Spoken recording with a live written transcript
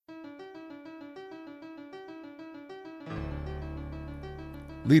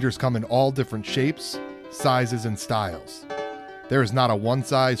Leaders come in all different shapes, sizes, and styles. There is not a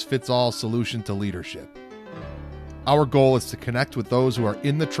one-size-fits-all solution to leadership. Our goal is to connect with those who are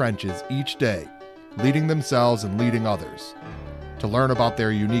in the trenches each day, leading themselves and leading others, to learn about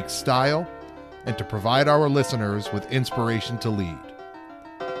their unique style, and to provide our listeners with inspiration to lead.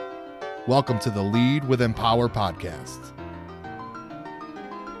 Welcome to the Lead with Empower podcast.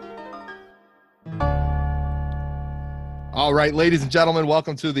 All right, ladies and gentlemen,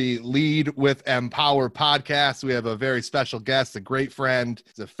 welcome to the Lead with Empower podcast. We have a very special guest, a great friend.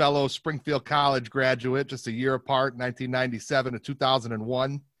 He's a fellow Springfield College graduate, just a year apart, 1997 to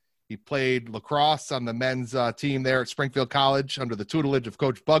 2001. He played lacrosse on the men's team there at Springfield College under the tutelage of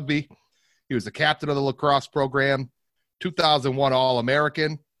Coach Bugbee. He was the captain of the lacrosse program, 2001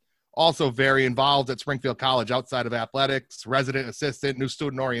 All-American, also very involved at Springfield College outside of athletics, resident assistant, new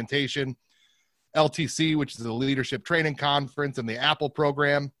student orientation, LTC, which is the Leadership Training Conference, and the Apple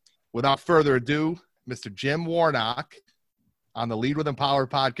program. Without further ado, Mr. Jim Warnock on the Lead with Empower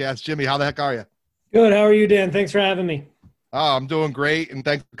podcast. Jimmy, how the heck are you? Good. How are you, Dan? Thanks for having me. Oh, I'm doing great, and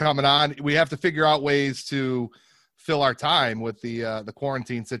thanks for coming on. We have to figure out ways to fill our time with the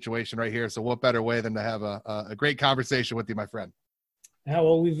quarantine situation right here. So what better way than to have a great conversation with you, my friend? Yeah,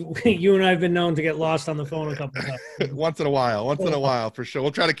 well, you and I have been known to get lost on the phone a couple of times. Once in a while, for sure. We'll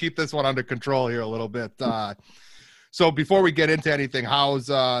try to keep this one under control here a little bit. So before we get into anything, how's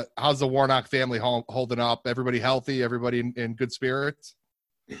the Warnock family holding up? Everybody healthy? Everybody in good spirits?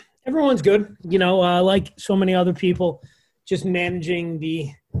 Everyone's good. You know, like so many other people, just managing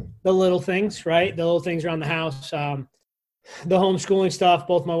the little things, right? The little things around the house. The homeschooling stuff,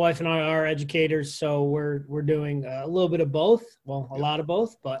 both my wife and I are educators, so we're doing a little bit of both. Well, a lot of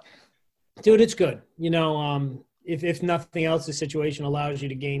both, but dude, it's good. You know, if nothing else, the situation allows you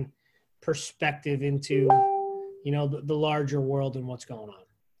to gain perspective into, you know, the larger world and what's going on.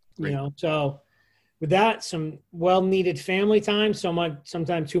 Great. You know, so with that, some well-needed family time,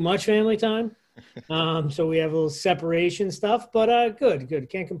 sometimes too much family time. So we have a little separation stuff, but good.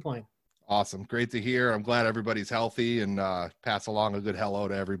 Can't complain. Awesome. Great to hear. I'm glad everybody's healthy, and pass along a good hello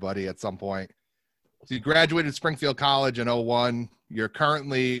to everybody at some point. So you graduated Springfield College in 2001. You're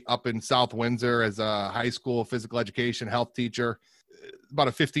currently up in South Windsor as a high school physical education health teacher. About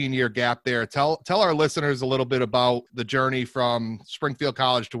a 15-year gap there. Tell our listeners a little bit about the journey from Springfield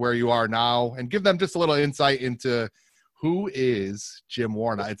College to where you are now, and give them just a little insight into who is Jim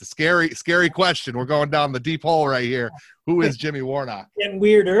Warnock. It's a scary question. We're going down the deep hole right here. Who is Jimmy Warnock? Getting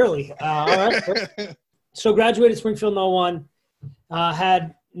weird early. All right. So graduated Springfield in 2001.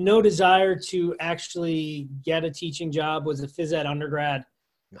 Had no desire to actually get a teaching job. Was a phys ed undergrad.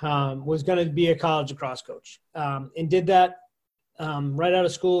 Was going to be a college lacrosse coach. And did that right out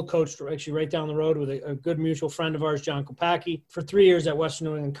of school. Coached actually right down the road with a good mutual friend of ours, John Kopacki, for 3 years at Western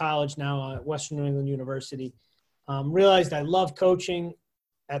New England College, now at Western New England University. Realized I love coaching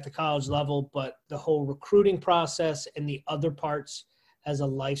at the college level, but the whole recruiting process and the other parts as a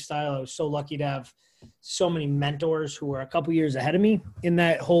lifestyle, I was so lucky to have so many mentors who were a couple years ahead of me in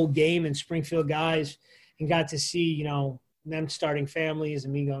that whole game, and Springfield guys, and got to see, you know, them starting families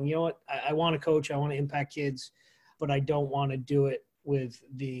and me going, you know what, I want to coach, I want to impact kids, but I don't want to do it with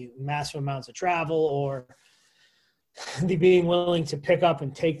the massive amounts of travel or the being willing to pick up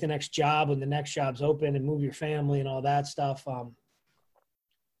and take the next job when the next job's open and move your family and all that stuff.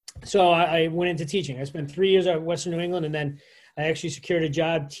 So I went into teaching. I spent 3 years at Western New England, and then I actually secured a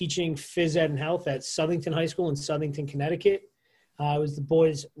job teaching phys ed and health at Southington High School in Southington, Connecticut. I was the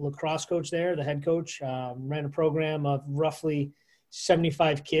boys lacrosse coach there, the head coach. Ran a program of roughly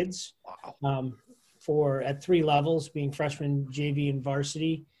 75 kids at 3 levels, being freshman, JV, and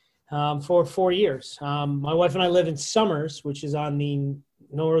varsity. For 4 years. My wife and I live in Somers, which is on the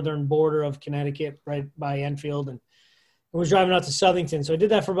northern border of Connecticut, right by Enfield, and we're driving out to Southington. So I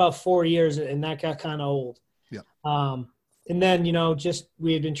did that for about 4 years, and that got kind of old. Yeah. And then, you know,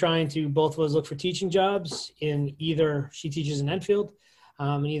 we had been trying to both of us look for teaching jobs in either, she teaches in Enfield,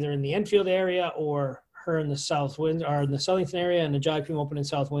 either in the Enfield area or her in the South Windsor or in the Southington area, and the job came open in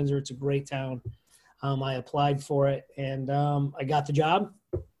South Windsor. It's a great town. I applied for it, and I got the job.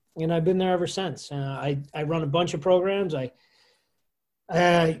 And I've been there ever since. I run a bunch of programs. When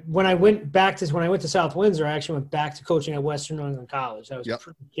I went to South Windsor, I actually went back to coaching at Western New England College. I was a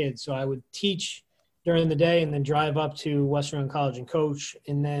kid, so I would teach during the day and then drive up to Western New England College and coach.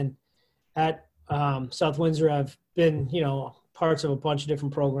 And then at South Windsor, I've been, you know, parts of a bunch of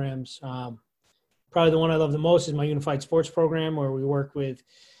different programs. Probably the one I love the most is my unified sports program, where we work with,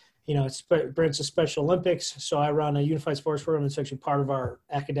 you know, it's Brent's Special Olympics. So I run a unified sports program. It's actually part of our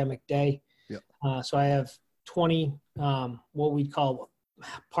academic day. Yep. So I have 20 what we'd call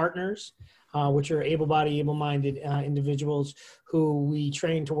partners, which are able-bodied, able-minded individuals who we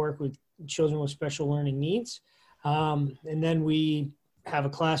train to work with children with special learning needs. And then we have a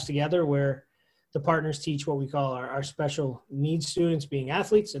class together where the partners teach what we call our special needs students being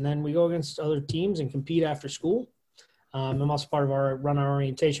athletes. And then we go against other teams and compete after school. I'm also part of our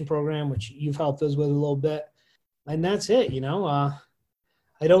orientation program, which you've helped us with a little bit. And that's it,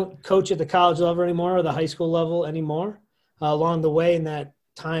 I don't coach at the college level anymore or the high school level anymore. Along the way in that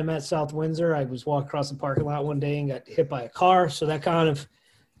time at South Windsor, I was walking across the parking lot one day and got hit by a car. So that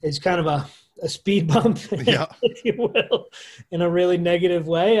is kind of a speed bump, yeah. if you will, in a really negative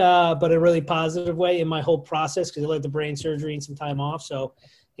way, but a really positive way in my whole process, because it led to brain surgery and some time off. So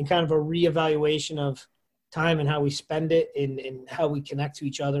in kind of a reevaluation of time and how we spend it and how we connect to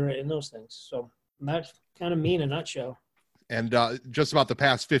each other and those things. So that's kind of me in a nutshell. And just about the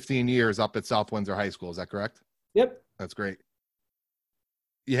past 15 years up at South Windsor High School. Is that correct? Yep. That's great.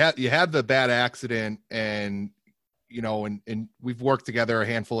 You had the bad accident, and and we've worked together a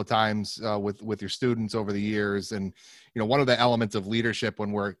handful of times with your students over the years. And, one of the elements of leadership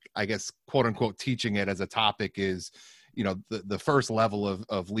when we're, I guess, quote unquote, teaching it as a topic is, the first level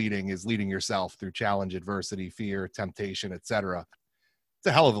of leading is leading yourself through challenge, adversity, fear, temptation, etc. It's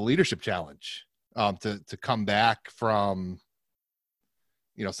a hell of a leadership challenge to come back from,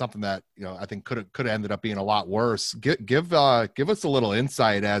 something that, I think could have ended up being a lot worse. Give us a little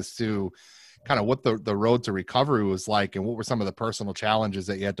insight as to kind of what the road to recovery was like, and what were some of the personal challenges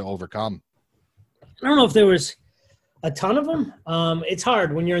that you had to overcome? I don't know if there was a ton of them. It's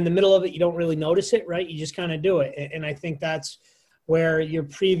hard when you're in the middle of it. You don't really notice it, right? You just kind of do it. And I think that's where your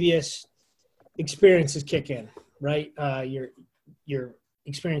previous experiences kick in, right? Your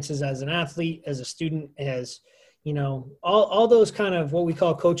experiences as an athlete, as a student, as, all those kind of what we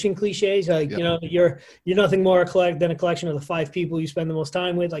call coaching cliches, like, yep. You're nothing more than a collection of the 5 people you spend the most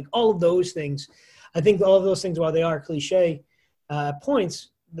time with, like all of those things. I think all of those things, while they are cliche points,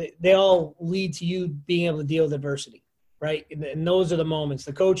 they all lead to you being able to deal with adversity, right? And those are the moments,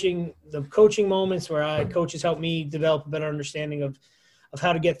 the coaching moments where coaches help me develop a better understanding of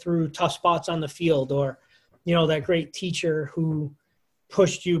how to get through tough spots on the field, or, that great teacher who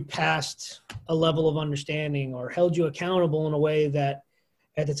pushed you past a level of understanding or held you accountable in a way that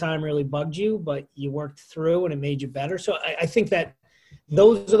at the time really bugged you, but you worked through and it made you better. So I think that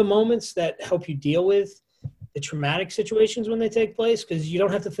those are the moments that help you deal with the traumatic situations when they take place, because you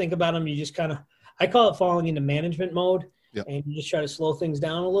don't have to think about them. You just I call it falling into management mode. Yep. And you just try to slow things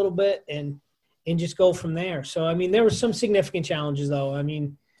down a little bit and just go from there. So, there were some significant challenges though.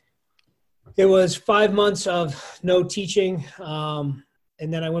 It was 5 months of no teaching.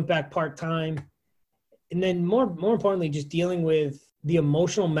 And then I went back part-time. And then more importantly, just dealing with the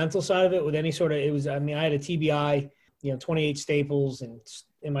emotional, mental side of it with any sort of, I had a TBI, 28 staples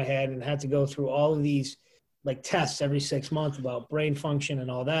in my head, and had to go through all of these like tests every 6 months about brain function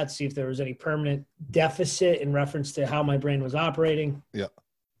and all that, see if there was any permanent deficit in reference to how my brain was operating. Yeah.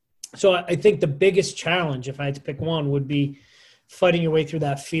 So I think the biggest challenge, if I had to pick one, would be fighting your way through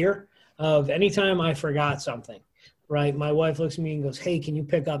that fear of anytime I forgot something, right? My wife looks at me and goes, "Hey, can you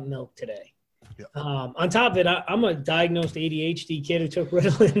pick up milk today?" Yeah. On top of it, I'm a diagnosed ADHD kid who took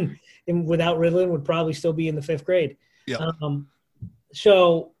Ritalin, and without Ritalin would probably still be in the 5th grade. Yeah.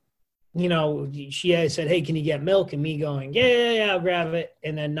 So, she had said, "Hey, can you get milk?" And me going, yeah, I'll grab it.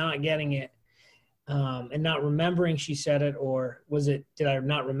 And then not getting it, and not remembering she said it, or did I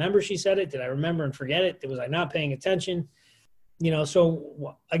not remember she said it? Did I remember and forget it? Was I not paying attention?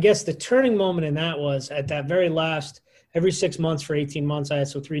 So I guess the turning moment in that was at that very last, every 6 months for 18 months,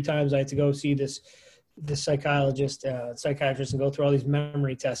 3 times I had to go see this psychiatrist and go through all these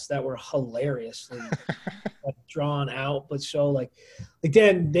memory tests that were hilariously drawn out, but so like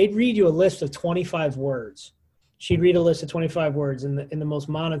then they'd read you a list of 25 words. She'd read a list of 25 words in the most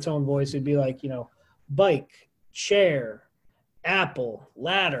monotone voice. It'd be like, bike, chair, apple,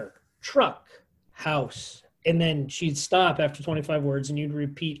 ladder, truck, house. And then she'd stop after 25 words and you'd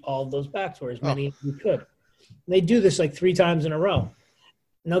repeat all of those back to her, as many as you could. And they do this like 3 times in a row.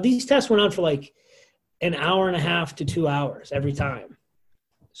 Now these tests went on for like an hour and a half to 2 hours every time.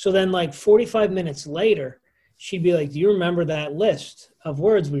 So then like 45 minutes later, she'd be like, "Do you remember that list of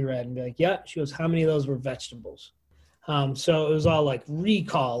words we read?" And be like, "Yeah." She goes, "How many of those were vegetables?" So it was all like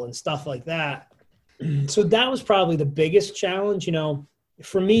recall and stuff like that. So that was probably the biggest challenge.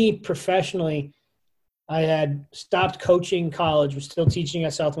 For me professionally, I had stopped coaching college, was still teaching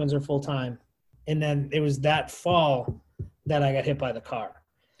at South Windsor full time. And then it was that fall that I got hit by the car.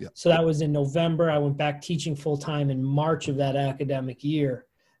 Yeah. So that was in November. I went back teaching full time in March of that academic year.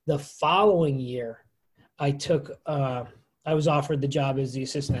 The following year, I took I was offered the job as the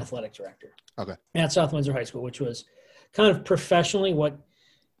assistant athletic director. Okay. At South Windsor High School, which was kind of professionally what,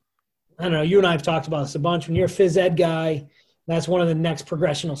 I don't know, you and I have talked about this a bunch. When you're a phys ed guy, that's one of the next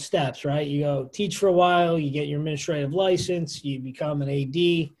progressional steps, right? You go teach for a while, you get your administrative license, you become an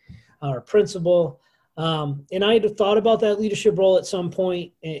AD or a principal. And I had thought about that leadership role at some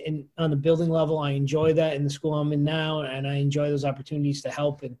point on the building level. I enjoy that in the school I'm in now, and I enjoy those opportunities to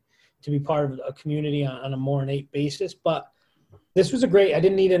help and to be part of a community on a more innate basis. But this was I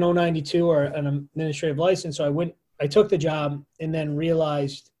didn't need an 092 or an administrative license, so I took the job and then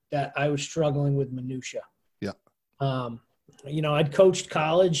realized that I was struggling with minutia. Yeah. I'd coached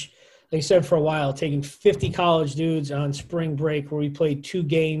college, like I said, for a while, taking 50 college dudes on spring break where we played 2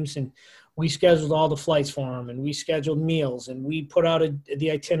 games and we scheduled all the flights for them and we scheduled meals and we put out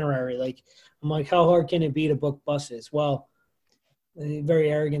the itinerary. I'm like, how hard can it be to book buses? Well, a very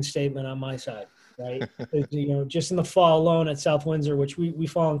arrogant statement on my side, right? Just in the fall alone at South Windsor, which we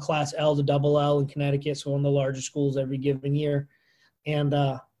fall in class L to double L in Connecticut, so one of the larger schools every given year. And,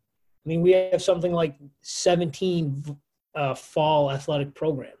 we have something like 17 fall athletic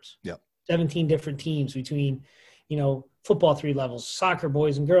programs. Yeah. 17 different teams between, football 3 levels, soccer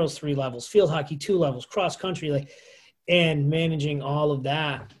boys and girls 3 levels, field hockey 2 levels, cross country, and managing all of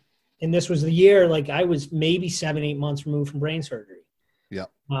that. And this was the year, I was maybe 7-8 months removed from brain surgery. Yeah.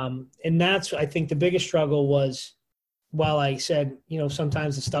 And that's, I think the biggest struggle was, while I said,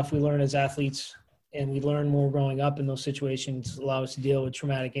 sometimes the stuff we learn as athletes and we learn more growing up in those situations allow us to deal with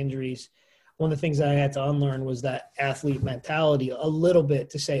traumatic injuries. One of the things that I had to unlearn was that athlete mentality a little bit,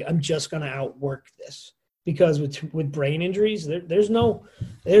 to say, I'm just going to outwork this. Because with brain injuries, there's no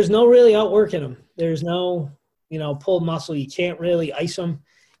really outworking them. There's no, pulled muscle. You can't really ice them.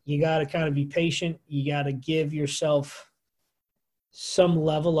 You got to kind of be patient. You got to give yourself some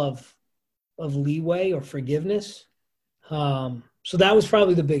level of leeway or forgiveness. So that was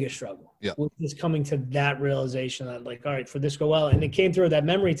probably the biggest struggle. Yeah. Was just coming to that realization that, all right, for this go well. And it came through that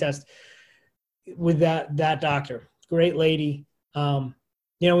memory test with that doctor. Great lady.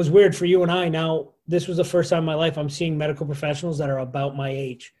 It was weird for you and I. Now, this was the first time in my life I'm seeing medical professionals that are about my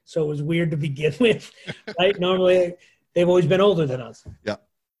age. So it was weird to begin with, right? Normally, they've always been older than us. Yeah.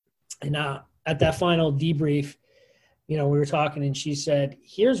 And at that final debrief, we were talking and she said,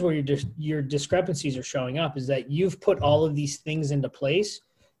 here's where your discrepancies are showing up, is that you've put all of these things into place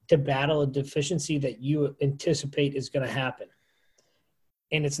to battle a deficiency that you anticipate is going to happen.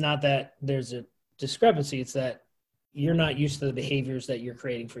 And it's not that there's a discrepancy. It's that you're not used to the behaviors that you're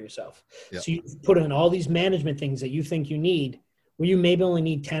creating for yourself. Yep. So you put in all these management things that you think you need, where you maybe only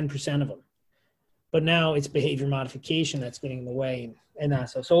need 10% of them. But now it's behavior modification that's getting in the way and that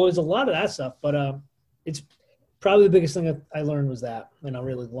stuff. So it was a lot of that stuff, but it's probably the biggest thing that I learned was that, in a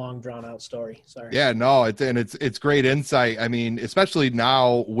really long, drawn out story. Sorry. Yeah, no, it's great insight. Especially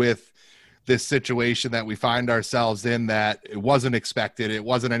now with this situation that we find ourselves in, that it wasn't expected. It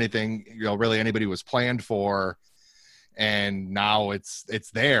wasn't anything, really anybody was planned for. And now it's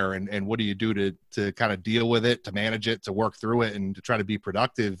there. And what do you do to kind of deal with it, to manage it, to work through it, and to try to be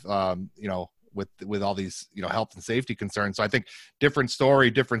productive, with all these, health and safety concerns. So I think different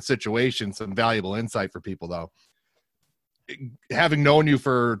story, different situation, some valuable insight for people though. Having known you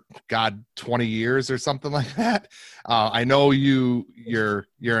for 20 years or something like that, I know you're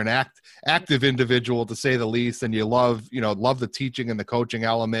an active individual, to say the least, and you love the teaching and the coaching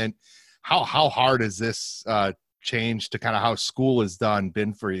element. How hard is this change to kind of how school is done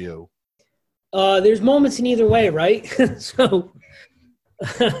been for you? There's moments in either way, right? So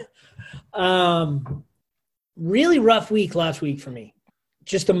really rough week last week for me,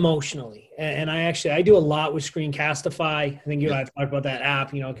 just emotionally. And I do a lot with Screencastify. I think you and I have talked about that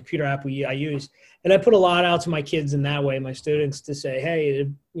app, computer app I use. And I put a lot out to my kids in that way, my students, to say, hey,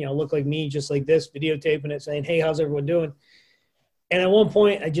 look like me, just like this, videotaping it, saying, hey, how's everyone doing? And at one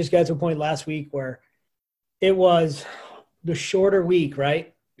point, I just got to a point last week where it was the shorter week,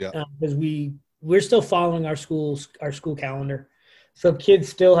 right? Yeah. Because we're still following our school calendar. So kids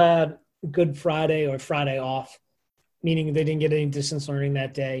still had Good Friday or Friday off, meaning they didn't get any distance learning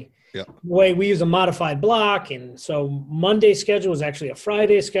that day. Yeah. The way we use a modified block, and so Monday's schedule was actually a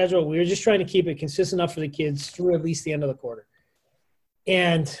Friday schedule. We were just trying to keep it consistent enough for the kids through at least the end of the quarter.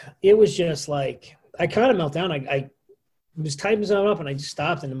 And it was just like, I kind of melt down. I was typing something up and I just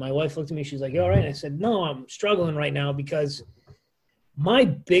stopped, and then my wife looked at me. She's like, you all right? And I said, no, I'm struggling right now because my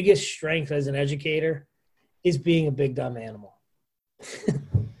biggest strength as an educator is being a big dumb animal.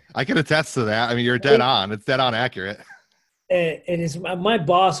 I can attest to that. You're dead on. It's dead on accurate. it is my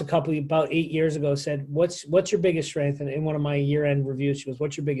boss about 8 years ago said, what's your biggest strength? And in one of my year-end reviews, she goes,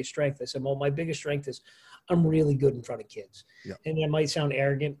 what's your biggest strength? I said, well, my biggest strength is I'm really good in front of kids. Yeah. And that might sound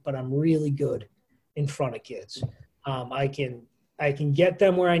arrogant, but I'm really good in front of kids. I can get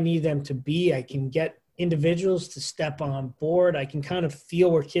them where I need them to be. I can get individuals to step on board. I can kind of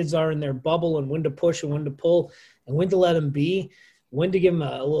feel where kids are in their bubble and when to push and when to pull and when to let them be, when to give them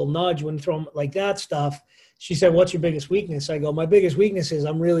a little nudge, when to throw them, like that stuff. She said, what's your biggest weakness? I go, my biggest weakness is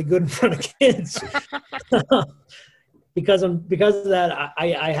I'm really good in front of kids. because of that,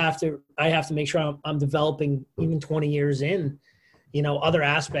 I have to make sure I'm developing, even 20 years in, other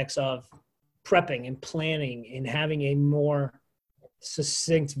aspects of prepping and planning and having a more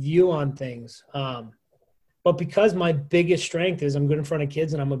succinct view on things. But because my biggest strength is I'm good in front of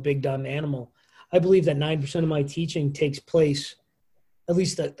kids and I'm a big dumb animal, I believe that 9% of my teaching takes place, at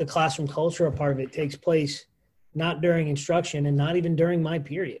least the classroom culture part of it takes place not during instruction and not even during my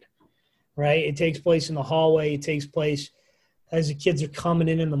period, right? It takes place in the hallway. It takes place as the kids are coming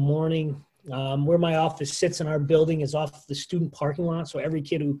in the morning. Where my office sits in our building is off the student parking lot. So every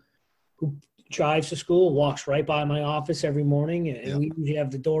kid who drives to school walks right by my office every morning. And we usually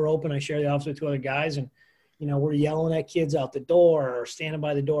have the door open. I share the office with two other guys, and we're yelling at kids out the door or standing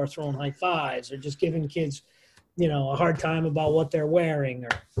by the door throwing high fives or just giving kids, a hard time about what they're wearing, or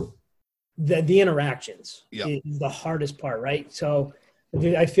the interactions is the hardest part, right? So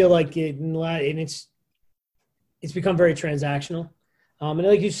I feel like it's become very transactional. And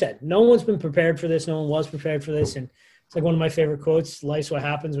like you said, no one's been prepared for this. No one was prepared for this. And it's like one of my favorite quotes, life's what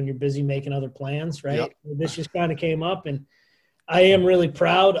happens when you're busy making other plans, right? Yep. This just kind of came up, and I am really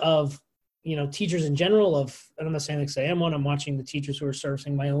proud of, teachers in general and I'm not saying like I am one, I'm watching the teachers who are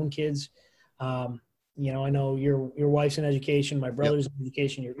servicing my own kids. I know your wife's in education, my brother's in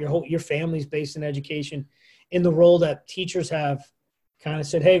education, your family's based in education, in the role that teachers have kind of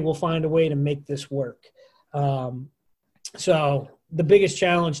said, hey, we'll find a way to make this work. So the biggest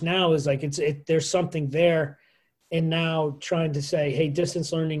challenge now is like, there's something there, and now trying to say, hey,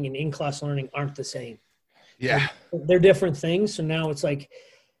 distance learning and in-class learning aren't the same. Yeah. They're different things. So now it's like,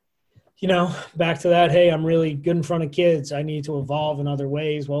 back to that, hey, I'm really good in front of kids. I need to evolve in other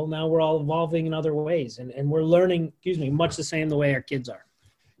ways. Well, now we're all evolving in other ways, and we're learning, much the same the way our kids are.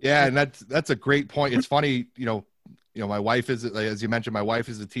 Yeah. And that's a great point. It's funny, my wife is, as you mentioned, my wife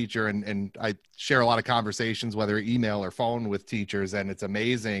is a teacher, and I share a lot of conversations, whether email or phone, with teachers. And it's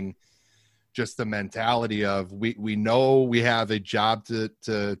amazing just the mentality of, we know we have a job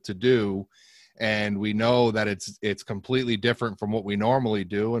to do, and we know that it's completely different from what we normally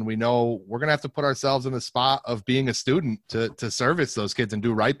do. And we know we're going to have to put ourselves in the spot of being a student to service those kids and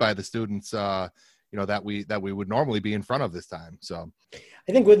do right by the students, that we would normally be in front of this time. So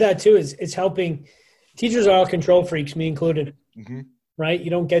I think with that too, it's helping. Teachers are all control freaks, me included, right? You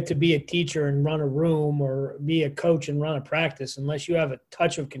don't get to be a teacher and run a room or be a coach and run a practice unless you have a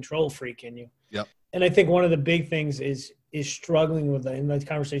touch of control freak in you. Yep. And I think one of the big things is struggling with, in the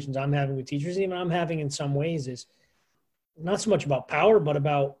conversations I'm having with teachers, even I'm having in some ways, is not so much about power, but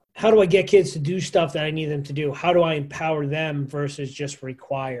about how do I get kids to do stuff that I need them to do? How do I empower them versus just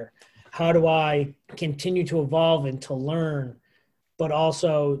require? How do I continue to evolve and to learn, but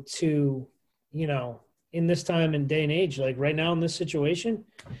also to, in this time and day and age, like right now in this situation,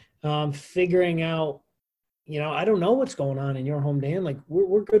 figuring out, I don't know what's going on in your home, Dan. Like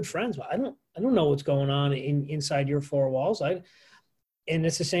we're good friends, but I don't know what's going on inside your four walls. And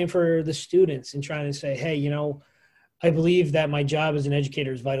it's the same for the students, and trying to say, hey, I believe that my job as an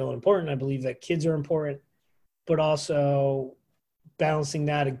educator is vital and important. I believe that kids are important, but also balancing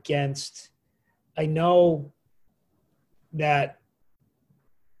that against, I know that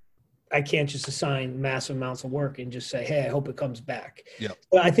I can't just assign massive amounts of work and just say, hey, I hope it comes back. Yep.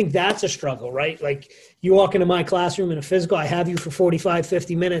 But I think that's a struggle, right? Like you walk into my classroom in a physical, I have you for 45,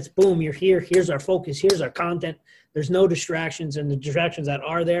 50 minutes. Boom, you're here. Here's our focus. Here's our content. There's no distractions, and the distractions that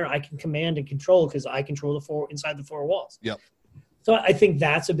are there, I can command and control because I control inside the four walls. Yep. So I think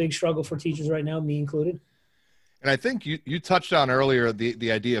that's a big struggle for teachers right now, me included. And I think you touched on earlier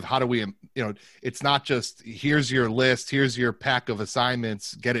the idea of how do we, it's not just here's your list, here's your pack of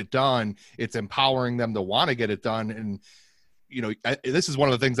assignments, get it done. It's empowering them to want to get it done. And, this is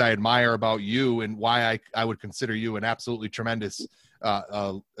one of the things I admire about you, and why I would consider you an absolutely tremendous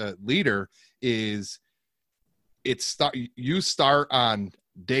leader, is you start on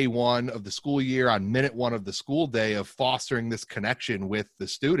day one of the school year, on minute one of the school day, of fostering this connection with the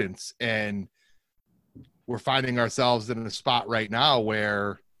students. And we're finding ourselves in a spot right now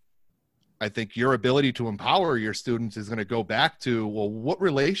where I think your ability to empower your students is going to go back to, well, what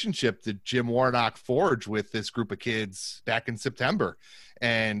relationship did Jim Warnock forge with this group of kids back in September?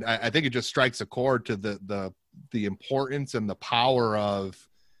 And I think it just strikes a chord to the importance and the power of,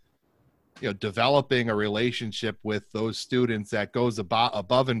 developing a relationship with those students that goes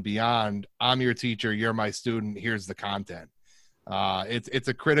above and beyond, I'm your teacher, you're my student, here's the content. It's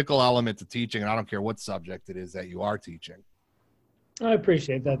a critical element to teaching, and I don't care what subject it is that you are teaching. I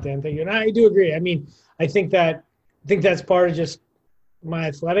appreciate that, Dan. Thank you. And I do agree. I mean, I think that's part of just my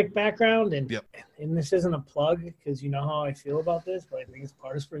athletic background, and yep. And this isn't a plug because you know how I feel about this, but I think it's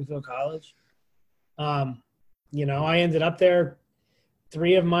part of Springfield College. I ended up there.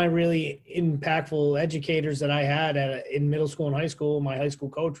 3 of my really impactful educators that I had in middle school and high school, my high school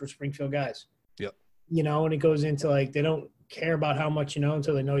coach, were Springfield guys. Yep. And it goes into like they don't care about how much you know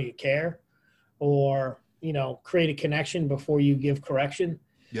until they know you care, or create a connection before you give correction.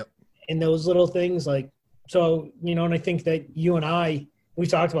 Yep. And those little things and I think that you and we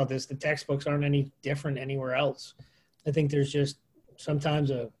talked about this, the textbooks aren't any different anywhere else. I think there's just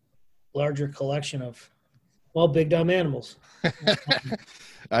sometimes a larger collection of, big dumb animals.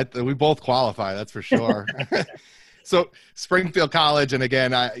 We both qualify, that's for sure. So Springfield College, and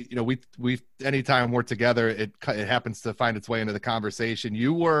again, we anytime we're together, it happens to find its way into the conversation.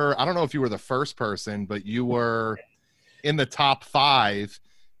 You were, I don't know if you were the first person, but you were in the top 5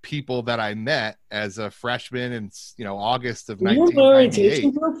 people that I met as a freshman in August of 1998. You were in my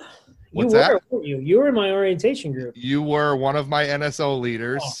orientation group? What's that? You were in my orientation group. You were one of my NSO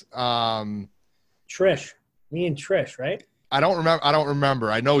leaders. Trish, me and Trish, right? I don't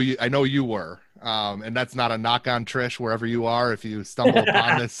remember. I know you were. And that's not a knock on Trish, wherever you are, if you stumble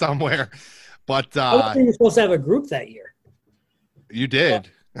upon this somewhere. But I think we were supposed to have a group that year. You did.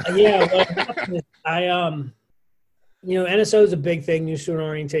 NSO is a big thing, new student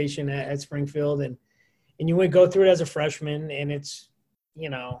orientation at Springfield, and you would go through it as a freshman, and it's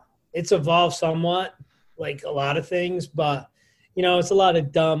evolved somewhat, like a lot of things, but it's a lot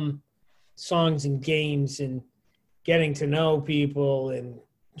of dumb songs and games and getting to know people and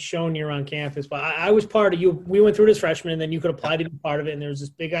showing you're on campus. But I was part of you. We went through it as freshmen, and then you could apply to be part of it. And there was this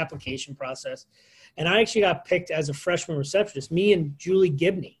big application process. And I actually got picked as a freshman receptionist. Me and Julie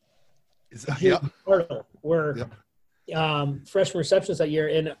Gibney were freshman receptionists that year.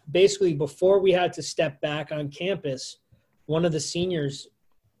 And basically, before we had to step back on campus, one of the seniors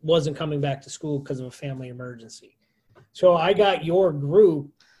wasn't coming back to school because of a family emergency. So I got your group.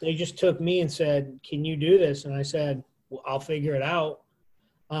 They just took me and said, "Can you do this?" And I said, "Well, I'll figure it out."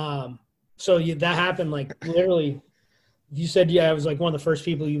 That happened like literally. You said, I was like one of the first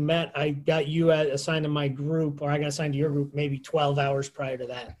people you met. I got you assigned to my group, or I got assigned to your group maybe 12 hours prior to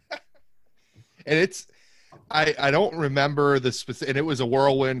that. And I don't remember the specific, and it was a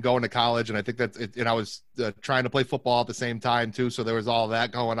whirlwind going to college. And I think that's it. And I was trying to play football at the same time too. So there was all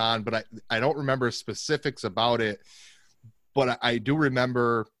that going on, but I don't remember specifics about it. But I do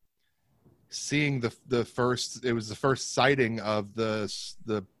remember seeing the first sighting of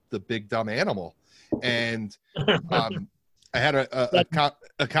the big dumb animal. And I had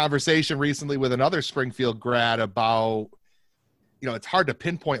a conversation recently with another Springfield grad about, it's hard to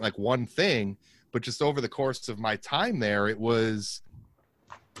pinpoint like one thing, but just over the course of my time there, it was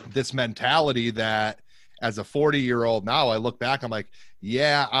this mentality that as a 40-year-old now, I look back, I'm like,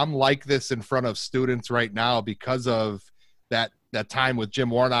 yeah, I'm like this in front of students right now because of that time with Jim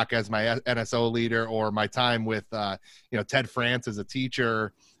Warnock as my NSO leader, or my time with, Ted France as a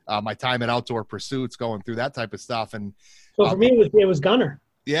teacher, my time at Outdoor Pursuits, going through that type of stuff. And so for me, it was Gunner.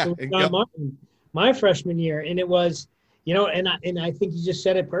 Yeah. It was Martin, my freshman year. And it was, and I think you just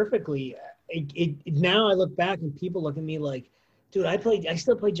said it perfectly. Now I look back and people look at me like, dude, I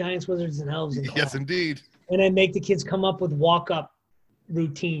still play Giants, Wizards, and Elves. Yes, indeed. And I make the kids come up with walk-up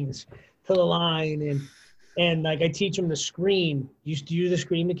routines to the line, and like I teach them to scream. Do you do the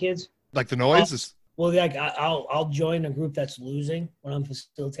scream to kids? Like the noises? Well, like I'll join a group that's losing when I'm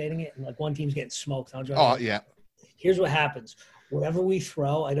facilitating it, and like one team's getting smoked. I'll join. Oh yeah. Here's what happens. Whatever we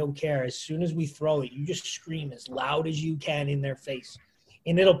throw, I don't care. As soon as we throw it, you just scream as loud as you can in their face,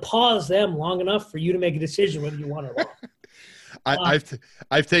 and it'll pause them long enough for you to make a decision whether you want it or not.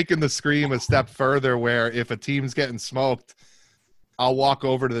 I've taken the scream a step further, where if a team's getting smoked, I'll walk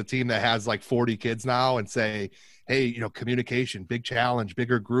over to the team that has like 40 kids now and say, hey, communication, big challenge,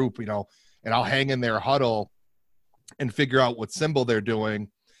 bigger group, and I'll hang in their huddle and figure out what symbol they're doing.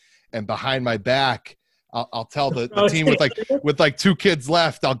 And behind my back, I'll tell the team with like 2 kids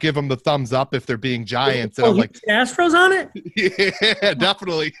left, I'll give them the thumbs up if they're being Giants. And I'm like, Astros on it? Yeah,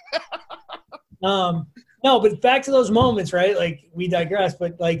 definitely. No, but back to those moments, right? Like we digress,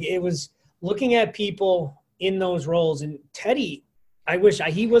 but like it was looking at people in those roles, and Teddy,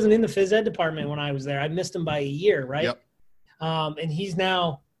 he wasn't in the phys ed department when I was there. I missed him by a year, right? Yep. And he's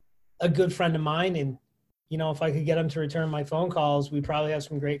now a good friend of mine. And, you know, if I could get him to return my phone calls, we'd probably have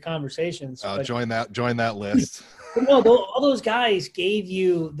some great conversations. Join that list. But no, all those guys gave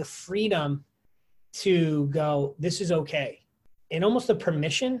you the freedom to go, this is okay. And almost a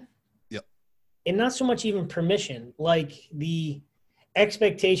permission. Yep. And not so much even permission, like the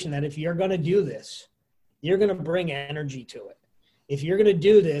expectation that if you're going to do this, you're going to bring energy to it. If you're going to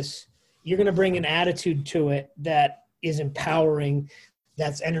do this, you're going to bring an attitude to it that is empowering,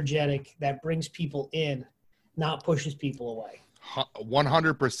 that's energetic, that brings people in, not pushes people away.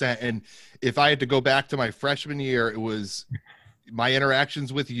 100%. And if I had to go back to my freshman year, it was my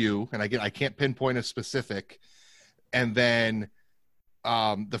interactions with you, and I can't pinpoint a specific. And then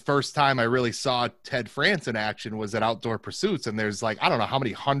the first time I really saw Ted France in action was at Outdoor Pursuits. And there's like, I don't know how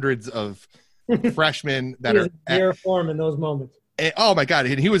many hundreds of freshmen that are in form in those moments. And, oh my God.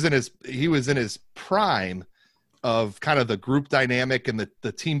 And he was in his prime of kind of the group dynamic and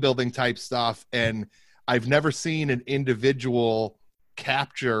the team building type stuff. And I've never seen an individual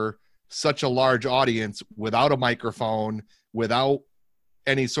capture such a large audience without a microphone, without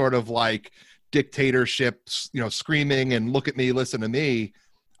any sort of like dictatorship, you know, screaming and look at me, listen to me.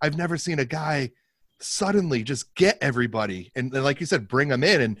 I've never seen a guy suddenly just get everybody and like you said, bring them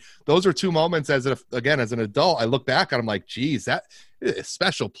in. And those are two moments as an adult, I look back and I'm like, geez, that is a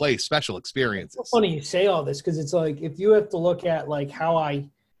special place, special experiences. It's funny you say all this, because it's like, if you have to look at like how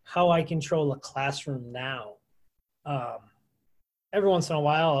I control a classroom now, every once in a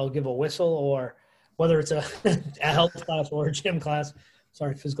while I'll give a whistle, or whether it's a health class or a gym class,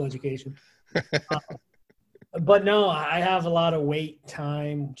 physical education. But no, I have a lot of wait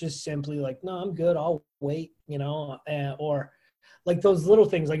time, just simply like, no, I'm good, I'll wait, you know, or like those little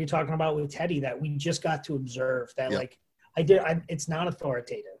things like you're talking about with Teddy that we just got to observe that. Yep. Like it's not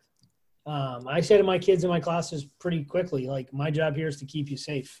authoritative. I say to my kids in my classes pretty quickly, like, my job here is to keep you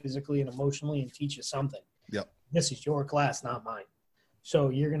safe physically and emotionally and teach you something. Yep. This is your class, not mine. So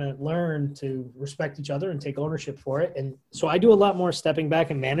you're going to learn to respect each other and take ownership for it. And so I do a lot more stepping back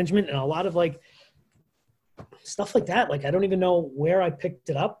in management and a lot of like stuff like that. Like, I don't even know where I picked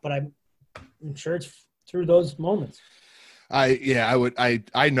it up, but I'm sure it's through those moments.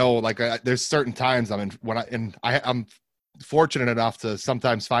 I know, like, there's certain times I'm fortunate enough to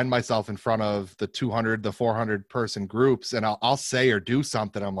sometimes find myself in front of the 200, the 400 person groups, and I'll say or do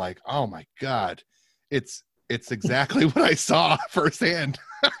something. I'm like, oh my God, it's exactly what I saw firsthand.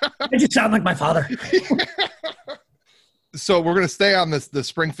 I just sound like my father. So we're going to stay on the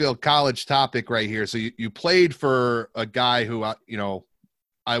Springfield College topic right here. So you played for a guy who, you know,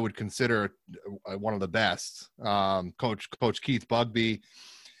 I would consider one of the best, Coach Keith Bugbee.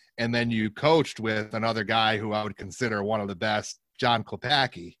 And then you coached with another guy who I would consider one of the best, John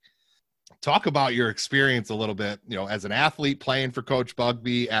Klepacki. Talk about your experience a little bit, you know, as an athlete playing for Coach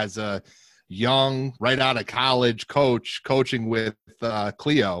Bugbee, as a young, right out of college coach, coaching with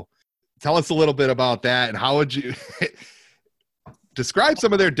Cleo. Tell us a little bit about that, and how would you describe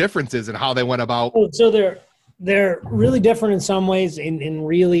some of their differences and how they went about? So they're really different in some ways, and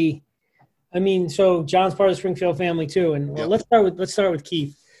really, I mean, so John's part of the Springfield family too. And well, Yep. let's start with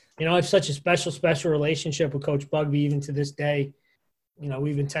Keith. You know, I have such a special relationship with Coach Bugbee, even to this day. You know,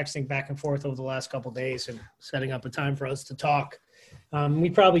 we've been texting back and forth over the last couple of days and setting up a time for us to talk.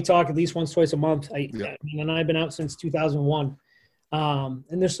 We probably talk at least once, twice a month. And I've been out since 2001. And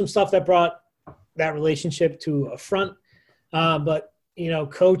there's some stuff that brought that relationship to a front. But, you know,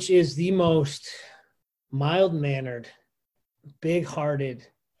 Coach is the most mild-mannered, big-hearted,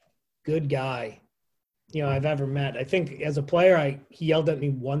 good guy, you know, I've ever met. I think as a player, he yelled at me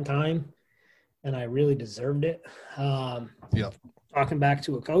one time, and I really deserved it. Talking back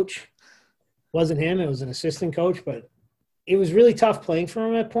to a coach, wasn't him; it was an assistant coach. But it was really tough playing for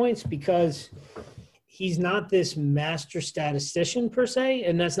him at points because he's not this master statistician per se,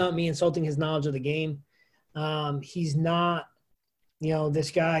 and that's not me insulting his knowledge of the game. He's not, you know,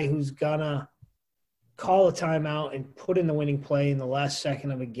 this guy who's gonna call a timeout and put in the winning play in the last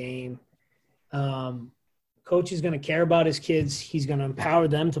second of a game. Coach is going to care about his kids. He's going to empower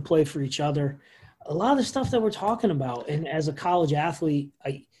them to play for each other. A lot of the stuff that we're talking about. And as a college athlete,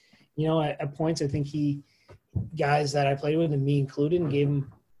 at points, I think guys that I played with, and me included, gave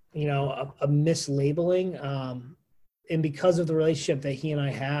him, you know, a mislabeling. And because of the relationship that he and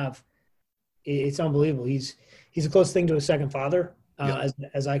I have, it's unbelievable. He's the closest thing to a second father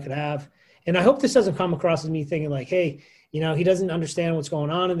as I could have. And I hope this doesn't come across as me thinking like, hey, you know, he doesn't understand what's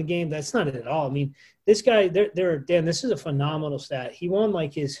going on in the game. That's not it at all. I mean, this guy, Dan, this is a phenomenal stat. He won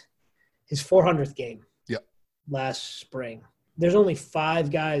like his his 400th game. Yep. Last spring. There's only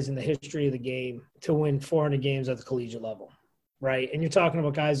 5 guys in the history of the game to win 400 games at the collegiate level, right? And you're talking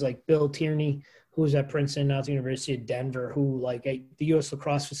about guys like Bill Tierney, who was at Princeton, now at the University of Denver, who like the U.S.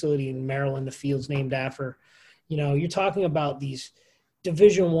 lacrosse facility in Maryland, the field's named after. You know, you're talking about these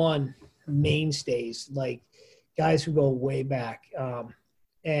Division I mainstays, like guys who go way back,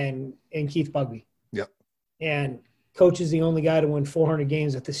 and Keith Bugby. Yep. And Coach is the only guy to win 400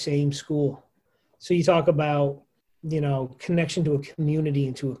 games at the same school. So you talk about, you know, connection to a community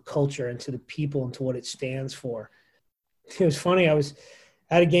and to a culture and to the people and to what it stands for. It was funny. I was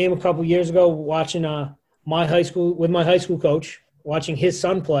at a game a couple years ago watching my high school coach, watching his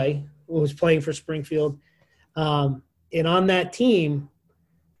son play, who was playing for Springfield. And on that team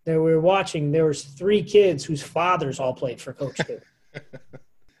that we were watching, there was 3 kids whose fathers all played for Coach too.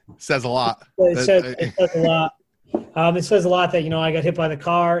 Says a lot. It says a lot. It says a lot that, you know, I got hit by the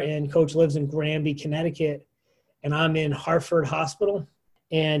car and Coach lives in Granby, Connecticut, and I'm in Hartford Hospital,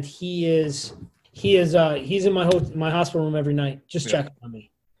 and he's in my hospital room every night, just checking on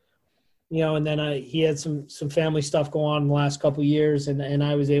me. You know, and then he had some family stuff go on in the last couple of years, and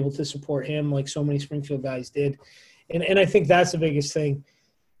I was able to support him like so many Springfield guys did. And I think that's the biggest thing.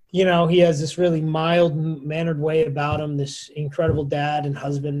 You know, he has this really mild-mannered way about him, this incredible dad and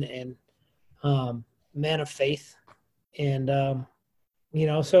husband and man of faith. And, you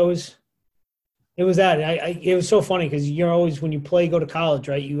know, so it was that. It was so funny because you're always, when you go to college,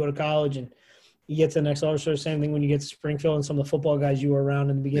 right? You go to college and you get to the next level. Sort of same thing when you get to Springfield, and some of the football guys you were around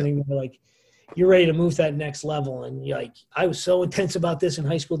in the beginning, they're like, you're ready to move to that next level. And you're like, I was so intense about this in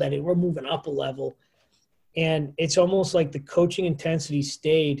high school that we're moving up a level. And it's almost like the coaching intensity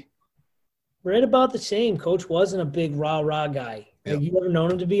stayed right about the same. Coach wasn't a big rah-rah guy. Yep. Like, you ever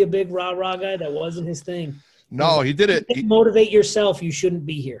known him to be a big rah-rah guy? That wasn't his thing. No, he did it. Motivate yourself. You shouldn't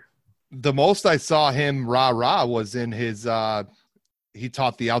be here. The most I saw him rah-rah was in his he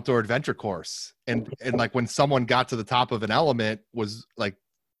taught the outdoor adventure course. And like when someone got to the top of an element was like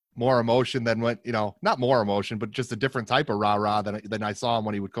more emotion than what, you know, not more emotion, but just a different type of rah-rah than I saw him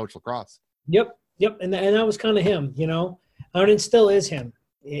when he would coach lacrosse. Yep. And that was kind of him, you know, and it still is him.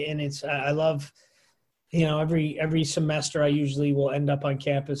 And I love, you know, every semester I usually will end up on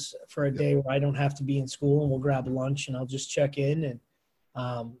campus for a day where I don't have to be in school, and we'll grab lunch and I'll just check in.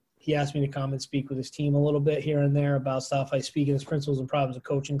 And he asked me to come and speak with his team a little bit here and there about stuff. I speak in his principles and problems of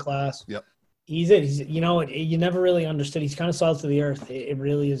coaching class. Yep. He's you know, you never really understood. He's kind of salt to the earth. It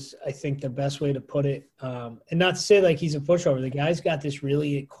really is, I think, the best way to put it. And not to say like he's a pushover. The guy's got this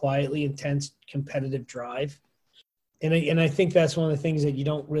really quietly intense competitive drive. And I think that's one of the things that you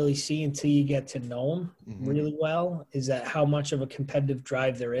don't really see until you get to know him really well, is that how much of a competitive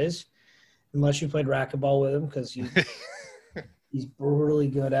drive there is, unless you played racquetball with him, because he's brutally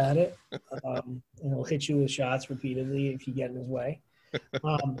good at it. And he'll hit you with shots repeatedly if you get in his way.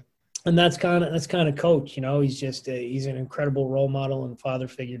 And that's kind of Coach, you know. He's just he's an incredible role model and father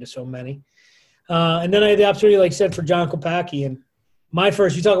figure to so many. And then I had the opportunity, like I said, for John Kopacki. And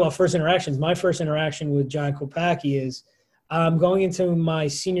you talk about first interactions. My first interaction with John Kopacki is I'm going into my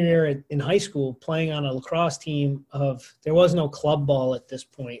senior year in high school playing on a lacrosse team there was no club ball at this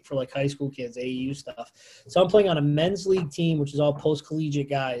point for like high school kids, AAU stuff. So I'm playing on a men's league team, which is all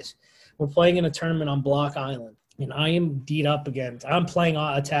post-collegiate guys. We're playing in a tournament on Block Island. And I am D'd up against. I'm playing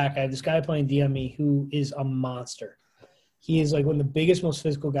attack. I have this guy playing DME who is a monster. He is like one of the biggest, most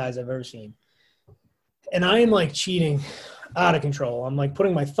physical guys I've ever seen. And I am like cheating out of control. I'm like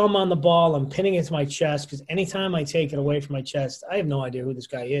putting my thumb on the ball. I'm pinning it to my chest because anytime I take it away from my chest, I have no idea who this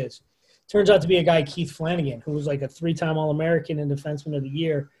guy is. Turns out to be a guy, Keith Flanagan, who was like a 3-time All-American and Defenseman of the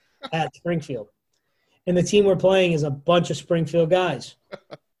Year at Springfield. And the team we're playing is a bunch of Springfield guys.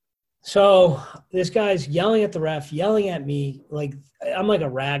 So this guy's yelling at the ref, yelling at me like I'm like a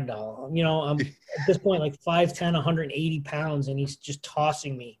rag doll. You know, I'm at this point like 5'10", 180 pounds, and he's just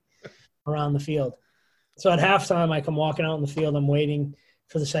tossing me around the field. So at halftime, I come walking out in the field. I'm waiting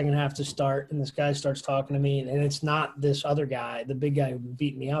for the second half to start, and this guy starts talking to me, and it's not this other guy, the big guy who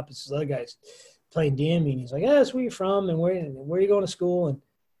beat me up. It's this other guy playing DME, and he's like, that's where you're from, and where are you going to school?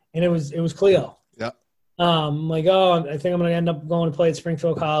 And it was Cleo. Yeah. I'm like, oh, I think I'm going to end up going to play at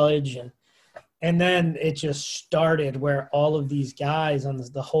Springfield College. And then it just started where all of these guys on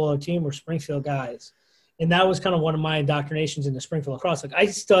the whole other team were Springfield guys. And that was kind of one of my indoctrinations into Springfield lacrosse. Like, I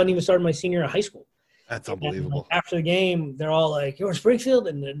still hadn't even started my senior year of high school. That's unbelievable. And after the game, they're all like, you're Springfield?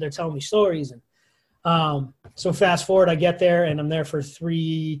 And they're telling me stories. And so fast forward, I get there, and I'm there for 2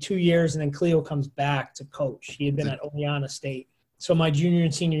 years, and then Cleo comes back to coach. He had been at Oleana State. So my junior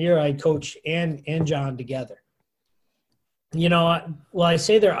and senior year, I had Coach and John together. Well, I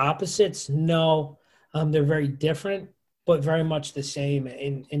say they're opposites. No, they're very different, but very much the same.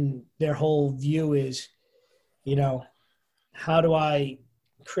 And their whole view is, how do I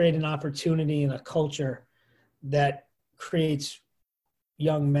create an opportunity in a culture that creates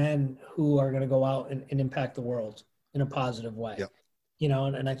young men who are going to go out and impact the world in a positive way. Yep.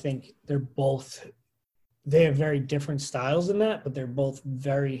 And I think they have very different styles in that, but they're both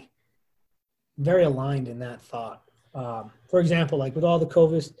very, very aligned in that thought. For example, like with all the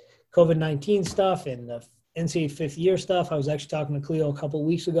COVID-19 stuff and the NCAA fifth year stuff, I was actually talking to Cleo a couple of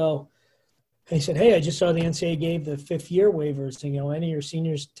weeks ago. And he said, "Hey, I just saw the NCAA gave the fifth year waivers. And, any of your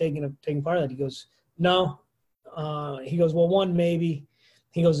seniors taking part of that?" He goes, "No." He goes, "Well, one maybe."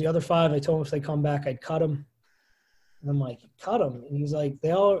 He goes, "The other 5, I told him if they come back, I'd cut them." And I'm like, "Cut them?" And he's like,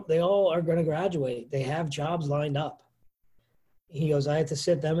 they all are going to graduate. They have jobs lined up. He goes, "I had to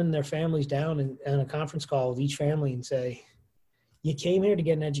sit them and their families down and a conference call with each family and say, you came here to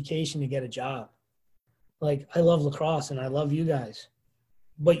get an education, to get a job. Like, I love lacrosse and I love you guys,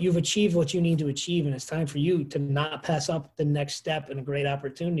 but you've achieved what you need to achieve. And it's time for you to not pass up the next step and a great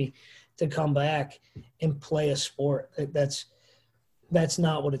opportunity to come back and play a sport. That's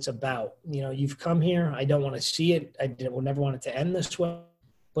not what it's about. You've come here. I don't want to see it. I will never want it to end this way,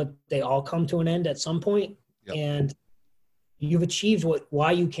 but they all come to an end at some point. Yep. And you've achieved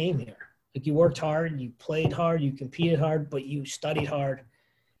why you came here. Like, you worked hard, you played hard, you competed hard, but you studied hard."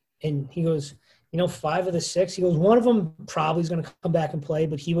 And he goes, 5 of the 6, he goes, one of them probably is going to come back and play,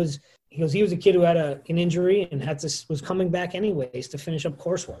 but he was a kid who had an injury and was coming back anyways to finish up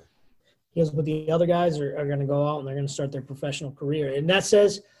coursework. He goes, but the other guys are going to go out and they're going to start their professional career. And that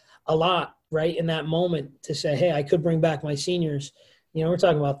says a lot, right, in that moment, to say, hey, I could bring back my seniors. We're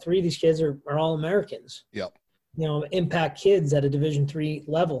talking about 3 of these kids are all Americans. Yep. Impact kids at a Division III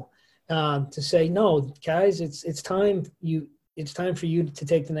level. To say, no, guys, it's time for you to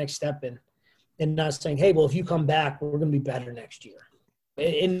take the next step in, and not saying, hey, well, if you come back, we're going to be better next year.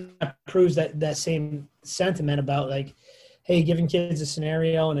 And that proves that same sentiment about, like, hey, giving kids a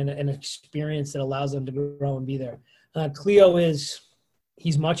scenario and an experience that allows them to grow and be there. Cleo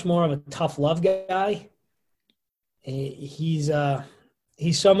he's much more of a tough love guy. He's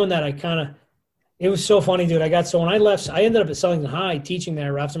someone that it was so funny, dude. When I left, I ended up at Southington High teaching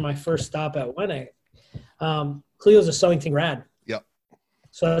there after my first stop at Winnick. Cleo's a Southington grad. Yep.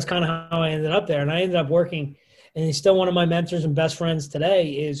 So that's kind of how I ended up there. And I ended up working, and he's still one of my mentors and best friends today,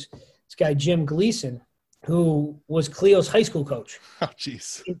 is this guy, Jim Gleason, who was Cleo's high school coach. Oh,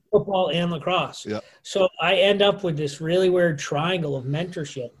 jeez. In football and lacrosse. Yeah. So I end up with this really weird triangle of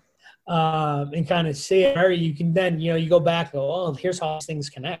mentorship, and kind of see where you can then, you go back and go, oh, here's how these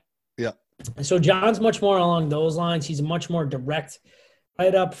things connect. Yeah. And so John's much more along those lines. He's much more direct,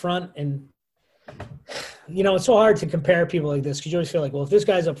 right up front. And, it's so hard to compare people like this, because you always feel like, well, if this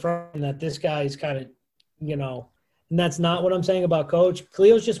guy's up front and that this guy's kind of, and that's not what I'm saying about Coach.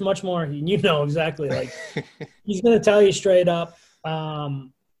 Cleo's just much more, exactly, like, he's going to tell you straight up.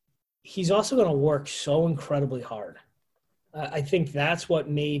 He's also going to work so incredibly hard. I think that's what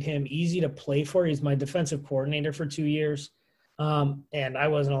made him easy to play for. He's my defensive coordinator for 2 years. And I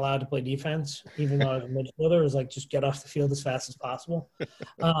wasn't allowed to play defense, even though I was a midfielder. It was like, just get off the field as fast as possible.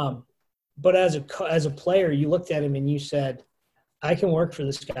 But as a player, you looked at him and you said, I can work for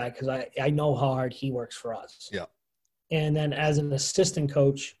this guy because I know how hard he works for us. Yeah. And then as an assistant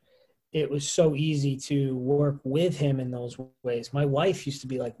coach, it was so easy to work with him in those ways. My wife used to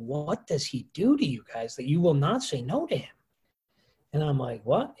be like, what does he do to you guys that you will not say no to him? And I'm like,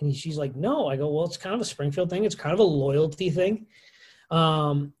 what? And she's like, no. I go, well, it's kind of a Springfield thing. It's kind of a loyalty thing.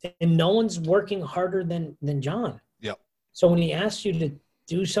 And no one's working harder than John. Yep. So when he asks you to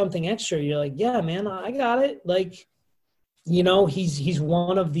do something extra, you're like, yeah, man, I got it. Like, he's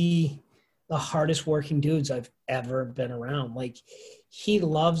one of the hardest working dudes I've ever been around. Like, he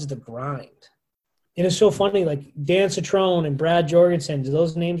loves the grind. And it's so funny, like Dan Citrone and Brad Jorgensen, do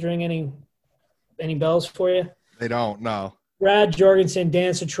those names ring any bells for you? They don't, no. Brad Jorgensen,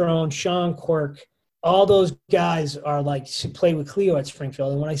 Dan Citrone, Sean Quirk, all those guys are like play with Cleo at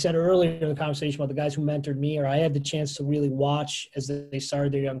Springfield. And when I said earlier in the conversation about the guys who mentored me, or I had the chance to really watch as they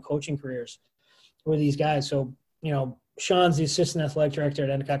started their young coaching careers, were these guys. So, Sean's the assistant athletic director at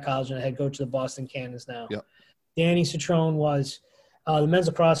Endicott College and the head coach of the Boston Cannons now. Yep. Danny Citrone was the men's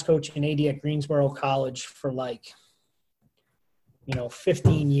lacrosse coach and AD at Greensboro College for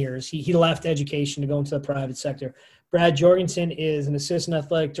 15 years. He left education to go into the private sector. Brad Jorgensen is an assistant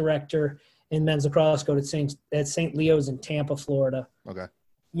athletic director in men's lacrosse coach at St. Leo's in Tampa, Florida. Okay.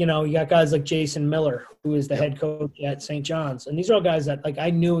 you know, you got guys like Jason Miller, who is the head coach at St. John's. And these are all guys that, like, I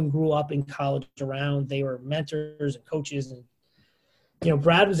knew and grew up in college around. They were mentors and coaches. And, you know,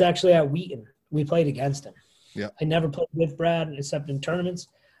 Brad was actually at Wheaton. We played against him. Yeah. I never played with Brad except in tournaments.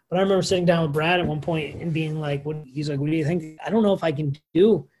 But I remember sitting down with Brad at one point and being like, he's like, what do you think? I don't know if I can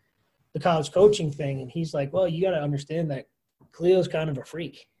do the college coaching thing. And he's like, well, you got to understand that Cleo's kind of a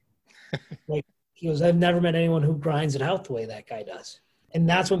freak. Like, he goes, I've never met anyone who grinds it out the way that guy does. And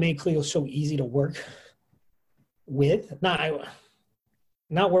that's what made Cleo so easy to work with. Not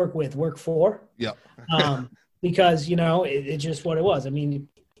work for. Yep. Because, you know, it's just what it was. I mean,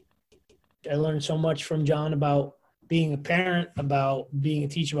 I learned so much from John about being a parent, about being a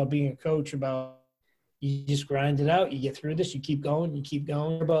teacher, about being a coach, about you just grind it out. You get through this. You keep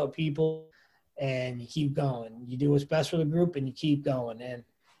going about people, and you keep going. You do what's best for the group, and you keep going. And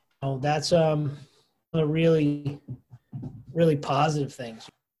you know, that's a really, really positive things.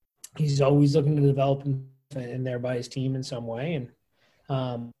 He's always looking to develop in there by his team in some way.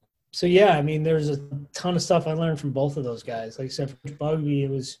 And so, yeah, I mean, there's a ton of stuff I learned from both of those guys. Like I said, for Bugby, it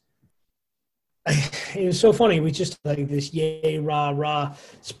was so funny. We just like this yay, rah,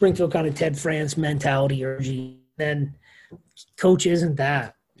 Springfield kind of Ted France mentality urging. Then Coach isn't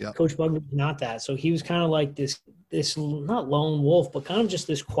that. Yep. Coach Bugby is not that. So he was kind of like this not lone wolf, but kind of just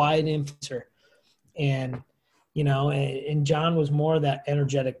this quiet influencer. And, you know, and John was more that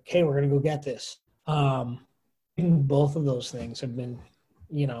energetic, hey, we're going to go get this. Both of those things have been,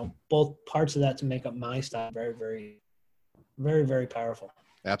 you know, both parts of that to make up my style. Very, very, very, very powerful.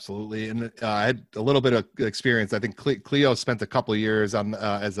 Absolutely. And I had a little bit of experience. I think Cleo spent a couple of years on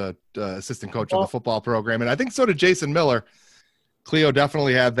as a assistant coach of the football program. And I think so did Jason Miller. Cleo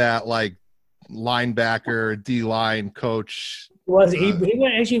definitely had that like linebacker, D-line coach.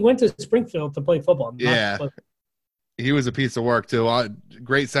 He went to Springfield to play football. Yeah. He was a piece of work too.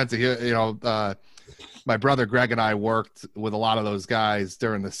 Great sense of, you know, my brother Greg and I worked with a lot of those guys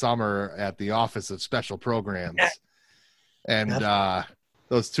during the summer at the Office of Special Programs. And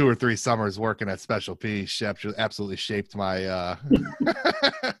those 2 or 3 summers working at Special P absolutely shaped my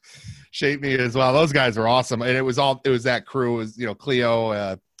shaped me as well. Those guys were awesome. And it was that crew. It was, you know,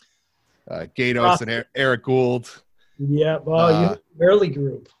 Cleo, Gatos, and Eric Gould. Yeah. Well, early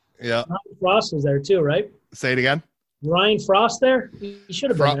group. Yeah. Ryan Frost was there too, right? Say it again. Ryan Frost there? He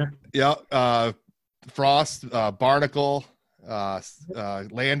should have been there. Yeah. Frost, Barnacle,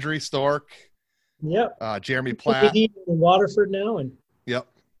 Landry, Stork. Yep. Jeremy Platt. In Waterford now. And yep.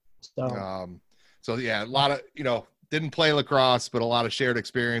 So yeah, a lot of, you know, didn't play lacrosse, but a lot of shared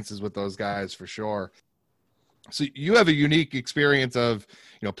experiences with those guys for sure. So you have a unique experience of,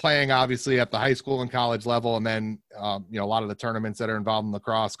 you know, playing obviously at the high school and college level, and then, you know, a lot of the tournaments that are involved in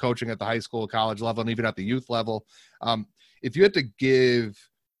lacrosse, coaching at the high school, college level, and even at the youth level. If you had to give,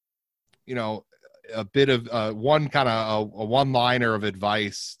 you know, a bit of one kind of a one-liner of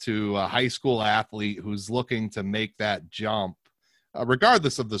advice to a high school athlete who's looking to make that jump,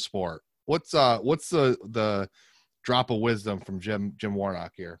 regardless of the sport, what's the drop of wisdom from Jim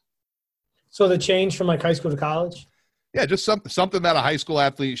Warnock here? So the change from like high school to college? Yeah, just something that a high school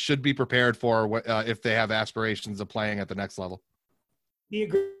athlete should be prepared for if they have aspirations of playing at the next level. Be a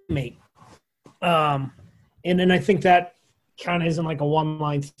great mate. And then I think that kind of isn't like a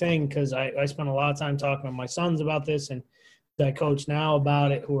one-line thing, because I spent a lot of time talking with my sons about this, and I coach now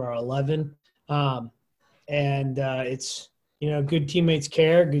about it, who are 11. It's, you know, good teammates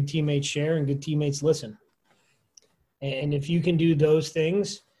care, good teammates share, and good teammates listen. And if you can do those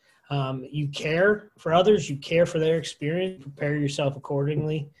things, you care for others, you care for their experience, prepare yourself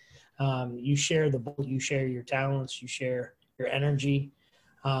accordingly. You share you share your talents, you share your energy,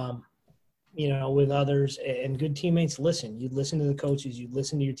 you know, with others. And good teammates listen. You listen to the coaches, you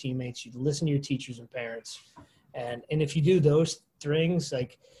listen to your teammates, you listen to your teachers and parents. And if you do those things,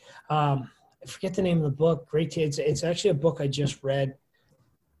 like, I forget the name of the book. It's actually a book I just read.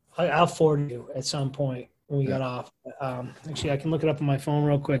 I'll forward you at some point when we got off. Actually, I can look it up on my phone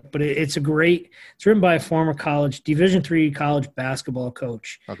real quick. But it's written by a former Division III college basketball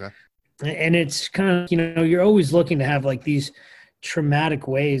coach. Okay. And it's kind of, you know, you're always looking to have like these traumatic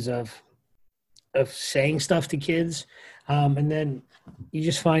ways of saying stuff to kids. And then you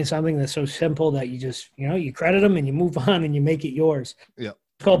just find something that's so simple that you just, you know, you credit them and you move on and you make it yours. Yeah.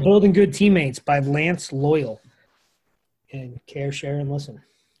 It's called Building Good Teammates by Lance Loyal. And care, share, and listen.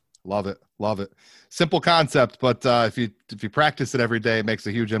 Love it. Love it. Simple concept, but if you practice it every day, it makes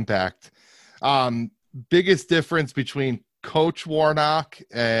a huge impact. Biggest difference between Coach Warnock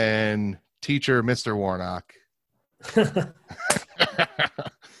and teacher Mr. Warnock?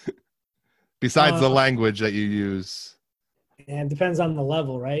 Besides the language that you use. and it depends on the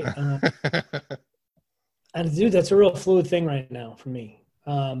level, right? And dude, that's a real fluid thing right now for me.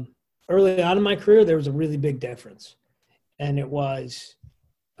 Early on in my career, there was a really big difference, and it was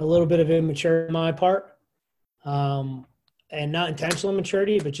a little bit of immaturity on my part, and not intentional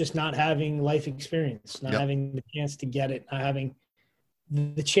immaturity, but just not having life experience, not having the chance to get it, not having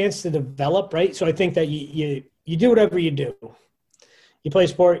the chance to develop, right? So I think that you do whatever you do. You play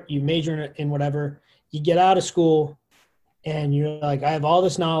sport, you major in whatever, you get out of school, and you're like, I have all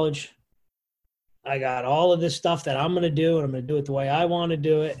this knowledge. I got all of this stuff that I'm going to do, and I'm going to do it the way I want to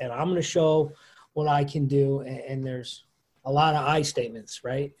do it, and I'm going to show what I can do. And there's a lot of I statements,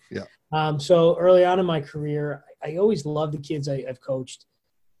 right? Yeah. So early on in my career, I always loved the kids I've coached,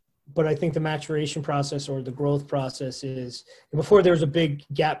 but I think the maturation process or the growth process is – before there was a big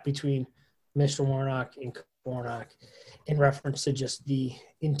gap between Mr. Warnock and Coach Warnock in reference to just the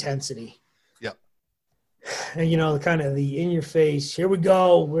intensity. Yep. And, you know, kind of the in your face, here we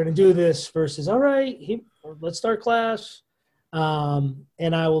go, we're going to do this versus, all right, let's start class.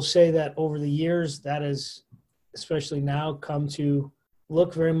 And I will say that over the years, that has, especially now, come to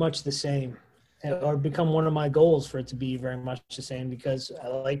look very much the same, or become one of my goals for it to be very much the same, because I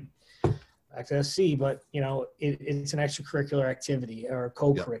like back to SC, but you know, it's an extracurricular activity or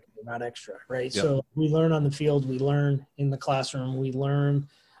co-curricular, not extra, right? Yep. So we learn on the field, we learn in the classroom, we learn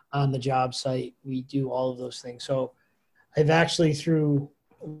on the job site, we do all of those things. So I've actually, through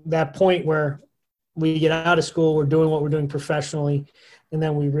that point where we get out of school, we're doing what we're doing professionally, and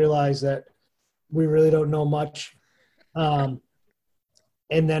then we realize that we really don't know much.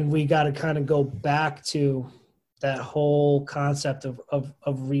 And then we got to kind of go back to that whole concept of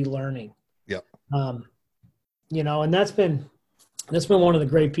relearning. Yep. You know, and that's been one of the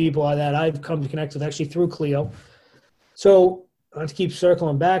great people that I've come to connect with actually through Cleo. So not to keep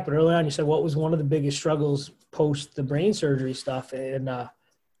circling back, but early on you said, what was one of the biggest struggles post the brain surgery stuff? And, you know,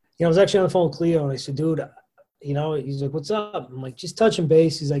 I was actually on the phone with Cleo and I said, dude, you know, he's like, what's up? I'm like, just touching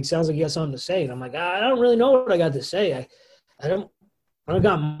base. He's like, sounds like you got something to say. And I'm like, I don't really know what I got to say. I don't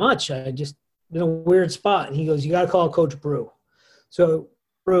got much. I just in a weird spot. And he goes, you got to call Coach Brew. So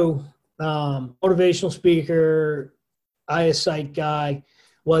Brew, motivational speaker, ISITE guy,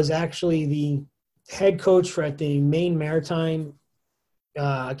 was actually the head coach at the Maine Maritime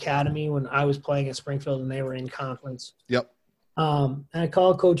Academy when I was playing at Springfield and they were in conference. Yep. And I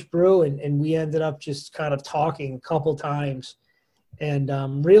called Coach Brew and we ended up just kind of talking a couple times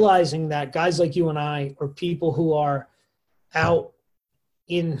and realizing that guys like you and I are people who are out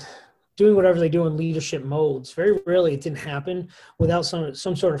in doing whatever they do in leadership modes. Very rarely it didn't happen without some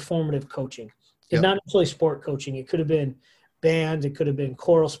sort of formative coaching. It's not necessarily sport coaching. It could have been band. It could have been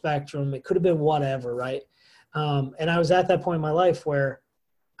choral spectrum. It could have been whatever, right? And I was at that point in my life where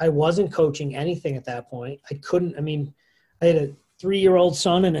I wasn't coaching anything at that point. I had a 3-year-old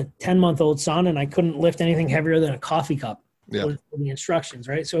son and a 10-month-old son, and I couldn't lift anything heavier than a coffee cup for the instructions,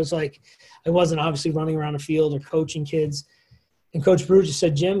 right? So it's like I wasn't obviously running around the field or coaching kids. And Coach Brew just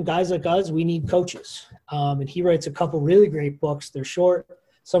said, Jim, guys like us, we need coaches. And he writes a couple really great books. They're short.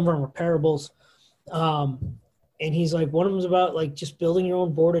 Some of them are parables. And he's like, one of them is about like just building your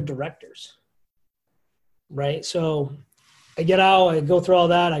own board of directors, right? So I get out, I go through all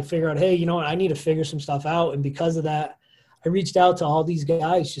that. I figure out, hey, you know what? I need to figure some stuff out. And because of that, I reached out to all these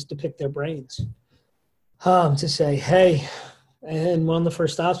guys just to pick their brains, to say, hey, and one of the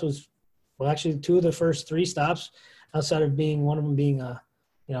first stops was, well, actually 2 of the first 3 stops, outside of being one of them being a,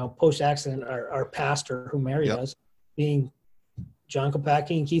 you know, post-accident, our pastor who married us, being John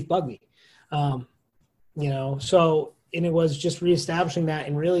Kopacki and Keith Bugby. You know, so, and it was just reestablishing that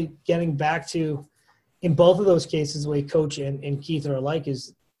and really getting back to, in both of those cases, the way Coach and Keith are alike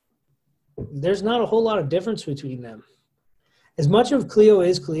is there's not a whole lot of difference between them. As much of Cleo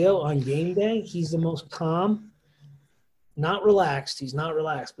is Cleo on game day, he's the most calm, not relaxed. He's not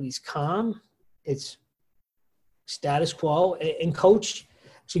relaxed, but he's calm. It's status quo. And Coach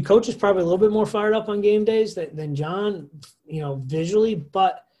is probably a little bit more fired up on game days than John, you know, visually,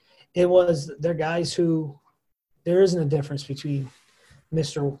 but they're guys who there isn't a difference between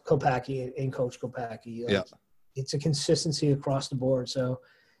Mr. Kopacki and Coach Kopacki. Like, it's a consistency across the board. So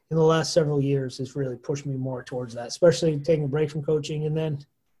in the last several years, it's really pushed me more towards that, especially taking a break from coaching and then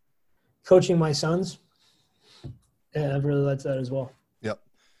coaching my sons. And I've really liked that as well. Yep.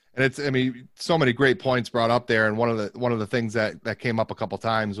 And it's, I mean, so many great points brought up there. And one of the things that came up a couple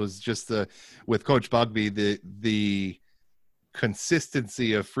times was just with Coach Bugby, the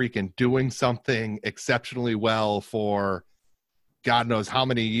consistency of freaking doing something exceptionally well for God knows how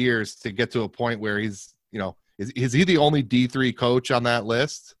many years to get to a point where he's, you know, is he the only D3 coach on that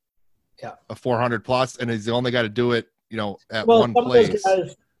list? Yeah. A 400 plus, and he's the only got to do it, at Well, one some of those place.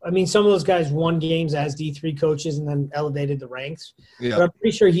 guys, some of those guys won games as D3 coaches and then elevated the ranks. Yeah. But I'm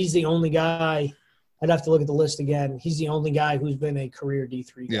pretty sure he's the only guy. I'd have to look at the list again. He's the only guy who's been a career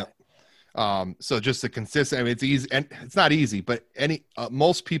D3 guy. Yeah. So just the consistent, it's easy, and it's not easy, but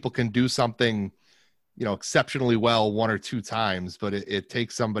most people can do something, exceptionally well one or two times, but it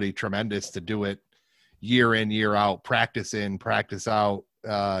takes somebody tremendous to do it year in, year out, practice in, practice out,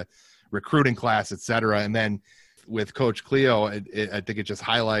 recruiting class, et cetera. And then with Coach Cleo, I think it just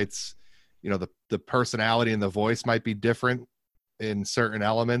highlights, the personality and the voice might be different in certain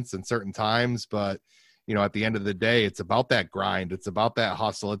elements and certain times, but at the end of the day, it's about that grind. It's about that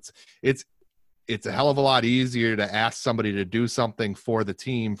hustle. It's a hell of a lot easier to ask somebody to do something for the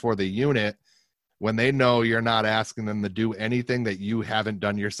team, for the unit, when they know you're not asking them to do anything that you haven't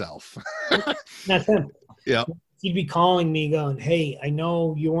done yourself. That's him. Yeah. He'd be calling me going, hey, I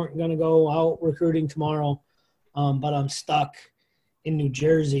know you weren't going to go out recruiting tomorrow, but I'm stuck in New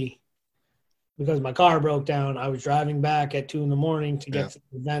Jersey because my car broke down. I was driving back at 2 a.m. to get to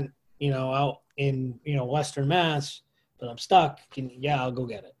the event, out in, Western Mass, but I'm stuck. I'll go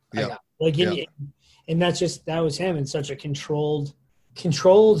get it. Yeah. And that was him in such a controlled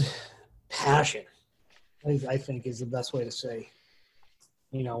passion, I think is the best way to say,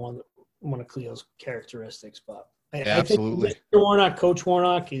 one of Cleo's characteristics. But absolutely. I think Mr. Warnock, Coach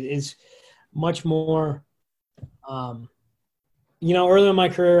Warnock is much more, early in my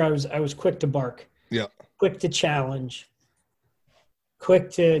career, I was quick to bark, quick to challenge, quick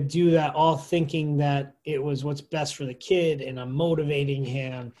to do that, all thinking that it was what's best for the kid and I'm motivating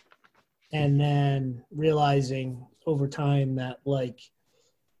him. And then realizing over time that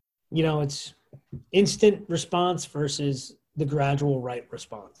it's instant response versus the gradual right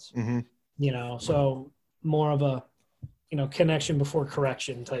response, so more of a, connection before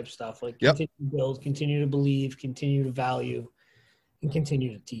correction type stuff, continue to build, continue to believe, continue to value, and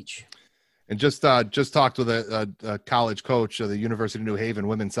continue to teach. And just talked with a college coach of the University of New Haven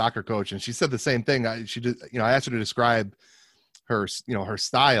women's soccer coach, and she said the same thing. I asked her to describe her, her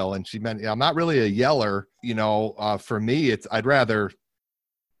style, and she meant, I'm not really a yeller. For me, I'd rather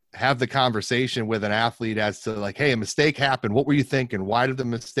have the conversation with an athlete as to hey, a mistake happened. What were you thinking? Why did the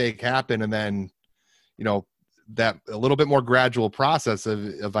mistake happen? And then, that a little bit more gradual process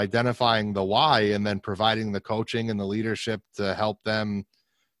of identifying the why, and then providing the coaching and the leadership to help them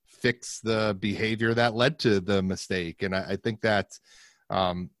fix the behavior that led to the mistake. And I think that,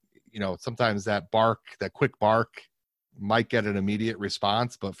 sometimes that quick bark might get an immediate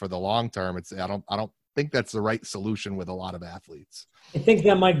response, but for the long term, I don't think that's the right solution with a lot of athletes. I think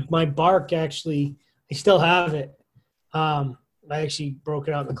that my bark actually, I still have it. I actually broke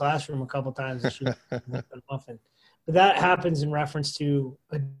it out in the classroom a couple times this year, often. But that happens in reference to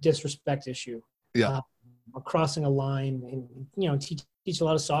a disrespect issue. Yeah. Crossing a line, and teach a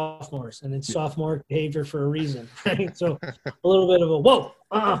lot of sophomores, and it's sophomore behavior for a reason, right? So a little bit of a whoa,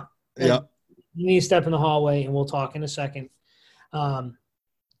 yeah. You need to step in the hallway, and we'll talk in a second.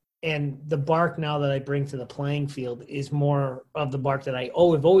 And the bark now that I bring to the playing field is more of the bark that I've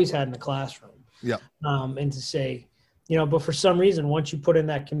always had in the classroom. Yeah. And to say, but for some reason, once you put in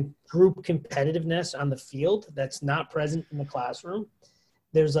that group competitiveness on the field that's not present in the classroom,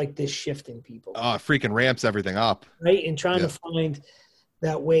 there's this shift in people. Oh, it freaking ramps everything up. Right. And trying to find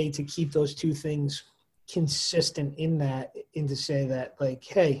that way to keep those two things consistent in that, and to say that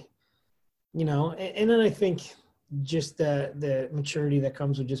hey, and then I think just the maturity that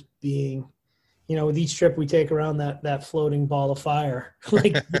comes with just being, with each trip we take around that floating ball of fire,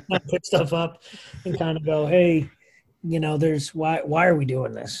 pick stuff up and kind of go, hey, there's why are we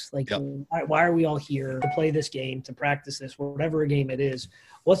doing this? Why are we all here to play this game, to practice this, whatever game it is?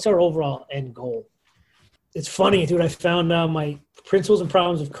 What's our overall end goal? It's funny, dude. I found my principles and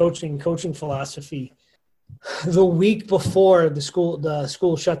problems of coaching philosophy the week before the school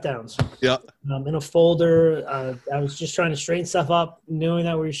shutdowns. Yeah. In a folder. I was just trying to straighten stuff up, knowing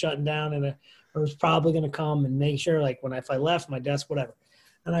that we were shutting down, and I was probably going to come and make sure, if I left my desk, whatever.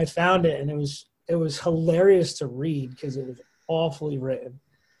 And I found it, and it was hilarious to read because it was awfully written.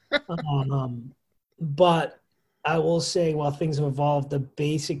 But I will say, while things have evolved, the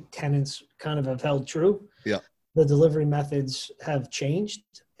basic tenets kind of have held true. Yeah. The delivery methods have changed,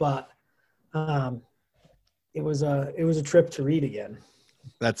 but it was a trip to read again.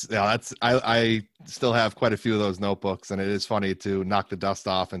 I still have quite a few of those notebooks, and it is funny to knock the dust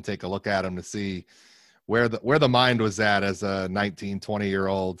off and take a look at them to see where the mind was at as a 19,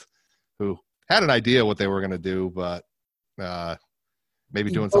 20-year-old who had an idea what they were going to do, but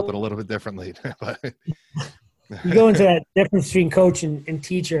maybe doing something a little bit differently. But you go into that difference between coach and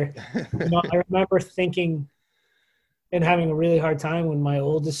teacher. I remember thinking and having a really hard time when my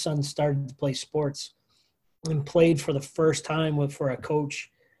oldest son started to play sports and played for the first time for a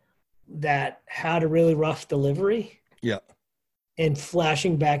coach that had a really rough delivery. Yeah. And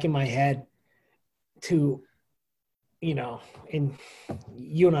flashing back in my head to, and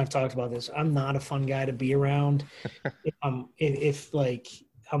you and I have talked about this. I'm not a fun guy to be around. If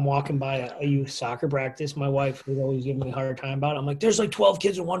I'm walking by a youth soccer practice, my wife would always give me a hard time about it. I'm like, there's like 12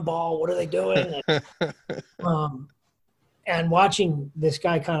 kids in one ball. What are they doing? And watching this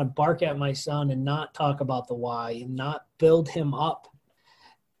guy kind of bark at my son and not talk about the why and not build him up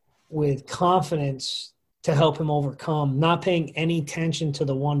with confidence to help him overcome, not paying any attention to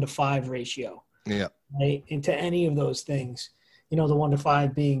the 1-to-5 ratio. Yeah. Right. Into any of those things, the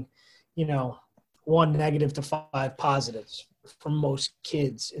 1-to-5 being, 1 negative to 5 positives for most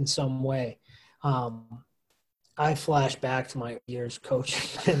kids in some way. I flash back to my years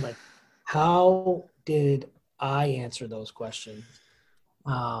coaching and like, how did I answer those questions?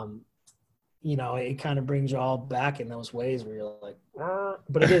 It kind of brings you all back in those ways where you're like,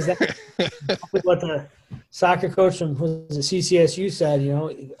 but it is that what the soccer coach from the CCSU said,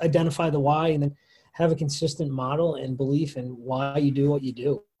 identify the why and then have a consistent model and belief in why you do what you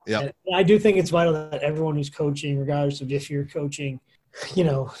do. Yeah. And I do think it's vital that everyone who's coaching, regardless of if you're coaching,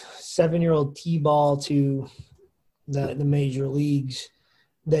 7-year-old T-ball to the major leagues,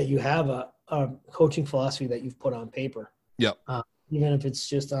 that you have a coaching philosophy that you've put on paper. Yep. Even if it's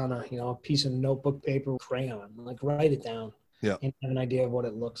just on a piece of notebook paper, crayon, like write it down. Yeah. And have an idea of what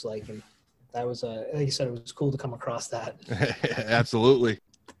it looks like. And that was like you said, it was cool to come across that. Absolutely.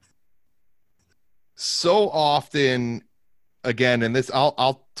 So often, again, and this,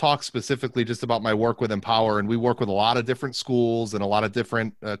 I'll talk specifically just about my work with Empower, and we work with a lot of different schools and a lot of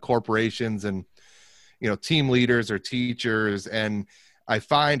different corporations and, team leaders or teachers. And I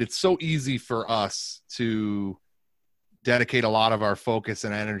find it's so easy for us to dedicate a lot of our focus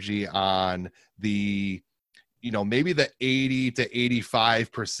and energy on the, maybe the 80 to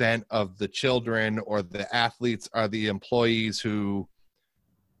 85% of the children or the athletes are the employees who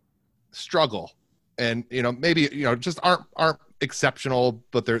struggle and, maybe, just aren't exceptional,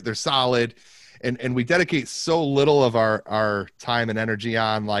 but they're solid. And we dedicate so little of our time and energy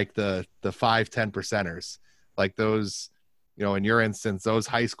on like the 5-10 percenters, like those, in your instance, those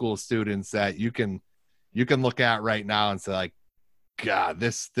high school students that you can look at right now and say like, God,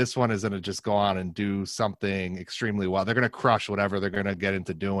 this one is going to just go on and do something extremely well. They're going to crush whatever they're going to get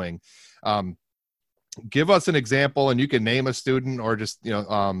into doing. Give us an example, and you can name a student or just,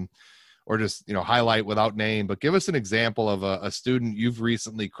 highlight without name, but give us an example of a student you've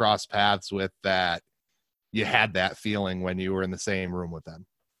recently crossed paths with that you had that feeling when you were in the same room with them.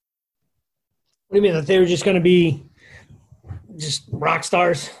 What do you mean, that they were just going to be just rock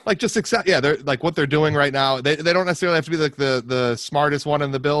stars? Like just accept, yeah, they're like what they're doing right now. They don't necessarily have to be like the smartest one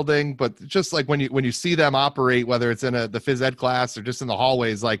in the building, but just like when you see them operate, whether it's in the phys ed class or just in the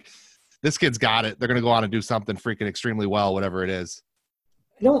hallways, like this kid's got it. They're going to go on and do something freaking extremely well, whatever it is.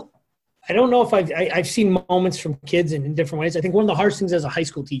 I don't know if I've seen moments from kids in different ways. I think one of the hardest things as a high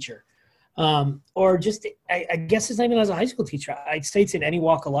school teacher, or just I guess it's not even as a high school teacher, I'd say it's in any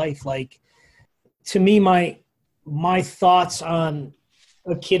walk of life. Like to me, my thoughts on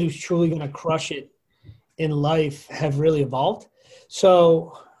a kid who's truly going to crush it in life have really evolved.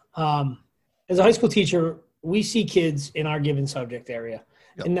 So as a high school teacher, we see kids in our given subject area,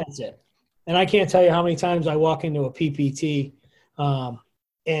 yep. And that's it. And I can't tell you how many times I walk into a PPT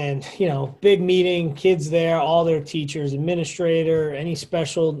and, big meeting, kids there, all their teachers, administrator, any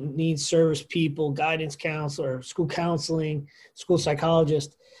special needs service people, guidance counselor, school counseling, school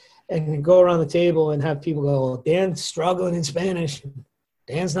psychologist, and go around the table and have people go, well, Dan's struggling in Spanish.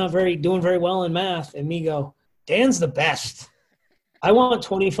 Dan's not doing very well in math. And me go, Dan's the best. I want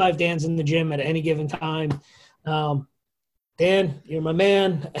 25 Dans in the gym at any given time. Dan, you're my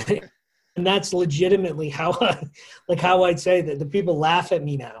man. And that's legitimately how I'd say that. The people laugh at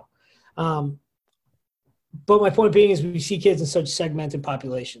me now. But my point being is we see kids in such segmented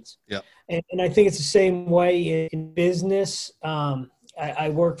populations. Yeah. And I think it's the same way in business. I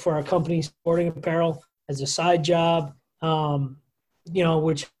work for a company, Sporting Apparel, as a side job,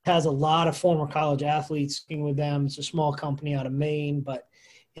 which has a lot of former college athletes working with them. It's a small company out of Maine, but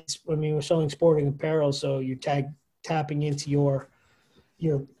we're selling sporting apparel, so you're tapping into your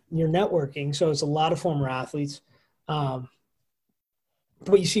networking. So it's a lot of former athletes. But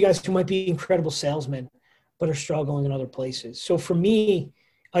you see guys who might be incredible salesmen, but are struggling in other places. So for me,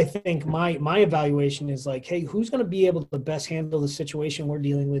 I think my evaluation is like, hey, who's going to be able to best handle the situation we're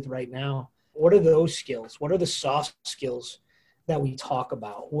dealing with right now? What are those skills? What are the soft skills that we talk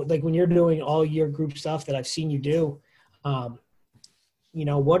about? Like when you're doing all your group stuff that I've seen you do,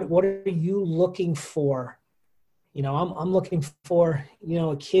 What are you looking for? I'm looking for,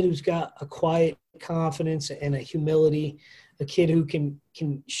 a kid who's got a quiet confidence and a humility, a kid who can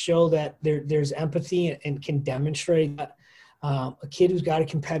show that there's empathy and can demonstrate that, a kid who's got a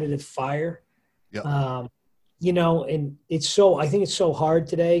competitive fire. Yep. And I think it's so hard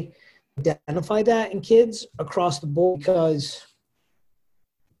today to identify that in kids across the board because,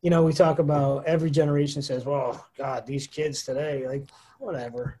 we talk about every generation says, well, God, these kids today, like,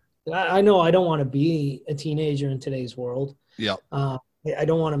 whatever. I know I don't want to be a teenager in today's world. Yeah. I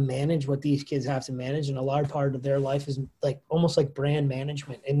don't want to manage what these kids have to manage. And a large part of their life is like almost like brand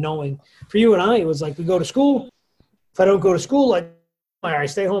management and knowing for you and I, it was like, we go to school. If I don't go to school, like, I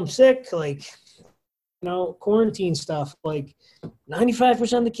stay home sick, like, quarantine stuff, like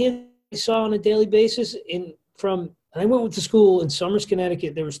 95% of the kids I saw on a daily basis I went to school in Somers,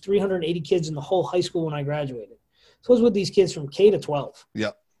 Connecticut. There was 380 kids in the whole high school when I graduated. So I was with these kids from K to 12.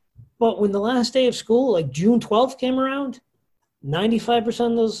 Yep. But when the last day of school, like June 12th came around,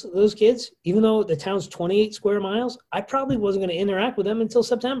 95% of those kids, even though the town's 28 square miles, I probably wasn't going to interact with them until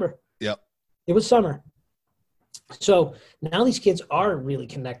September. Yep. It was summer. So now these kids are really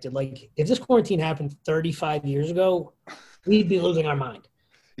connected. Like if this quarantine happened 35 years ago, we'd be losing our mind.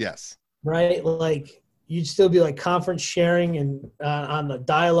 Yes. Right? Like you'd still be like conference sharing and on the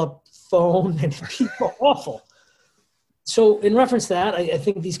dial-up phone and people awful. So in reference to that, I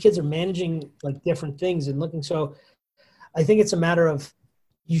think these kids are managing like different things and looking. So I think it's a matter of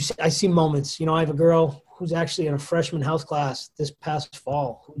I see moments, I have a girl who's actually in a freshman health class this past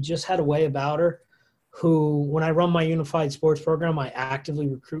fall who just had a way about her who, when I run my unified sports program, I actively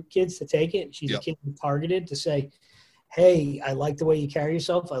recruit kids to take it. She's a kid targeted to say, hey, I like the way you carry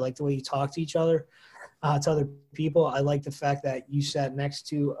yourself. I like the way you talk to each other, to other people. I like the fact that you sat next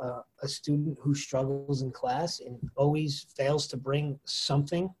to a student who struggles in class and always fails to bring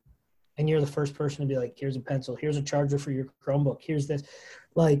something. And you're the first person to be like, here's a pencil, here's a charger for your Chromebook, here's this.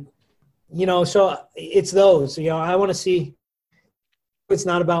 Like, so it's those, I want to see. It's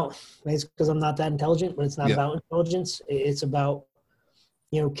not about, it's because I'm not that intelligent, but it's not about intelligence. It's about,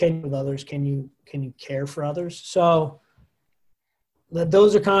 can you with others? Can you care for others? So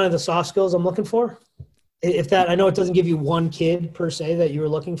those are kind of the soft skills I'm looking for. I know it doesn't give you one kid per se that you were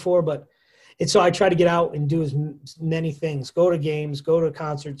looking for, but so I try to get out and do as many things, go to games, go to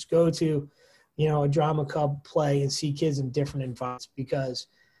concerts, go to, a drama club play and see kids in different environments, because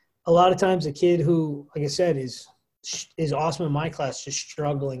a lot of times a kid who, like I said, is awesome in my class, just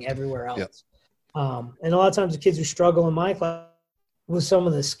struggling everywhere else. Yep. And a lot of times the kids who struggle in my class with some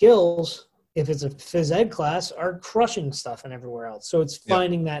of the skills, if it's a phys ed class, are crushing stuff and everywhere else. So it's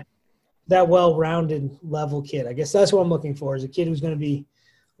finding that well-rounded level kid. I guess that's what I'm looking for, is a kid who's going to be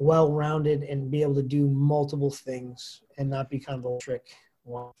well-rounded and be able to do multiple things and not be kind of a trick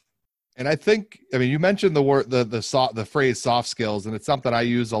one. And I think, you mentioned the word, the phrase soft skills, and it's something I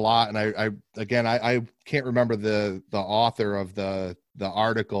use a lot. And I can't remember the author of the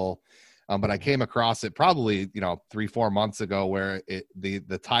article, but I came across it probably, 3-4 months ago, where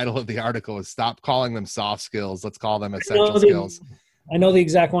the title of the article is "Stop calling them soft skills. Let's call them essential skills." I know the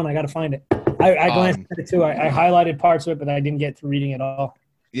exact one. I got to find it. I glanced at it too. I highlighted parts of it, but I didn't get to reading it all.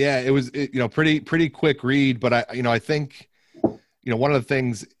 Yeah, it was, pretty quick read, but I think, one of the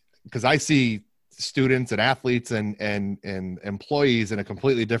things, because I see students and athletes and employees in a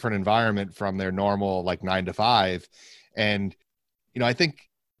completely different environment from their normal, like 9 to 5. And, I think,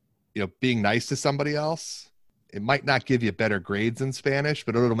 being nice to somebody else, it might not give you better grades in Spanish,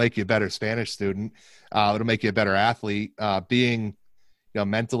 but it'll make you a better Spanish student. It'll make you a better athlete. Being,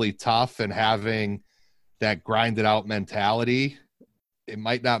 mentally tough and having that grinded out mentality, it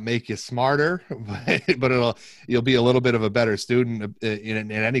might not make you smarter, but you'll be a little bit of a better student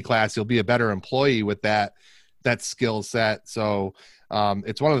in any class. You'll be a better employee with that skill set. So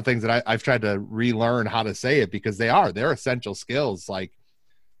it's one of the things that I've tried to relearn how to say it, because they're essential skills, like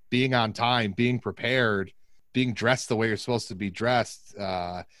being on time, being prepared, being dressed the way you're supposed to be dressed,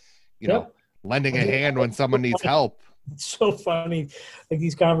 lending a hand when someone needs help. It's so funny, like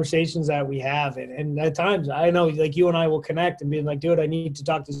these conversations that we have. And at times I know, like, you and I will connect and be like, dude, I need to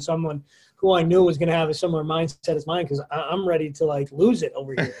talk to someone who I knew was going to have a similar mindset as mine, because I'm ready to like lose it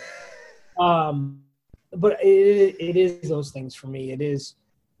over here. But it is those things for me. It is,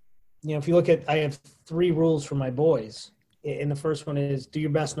 if you look at, I have 3 rules for my boys. And the first one is do your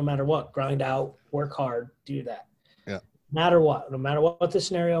best no matter what. Grind out, work hard, do that. Yeah. No matter what the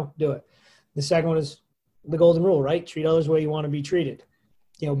scenario, do it. The second one is the golden rule, right? Treat others the way you want to be treated.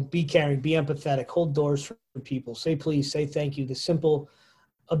 Be caring, be empathetic, hold doors for people, say please, say thank you. The simple,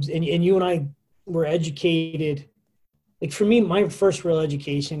 and you and I were educated like for me, my first real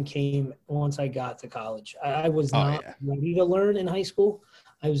education came once I got to college. I was not ready to learn in high school.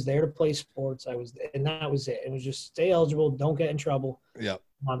 I was there to play sports. And that was it. It was just stay eligible, don't get in trouble. Yeah.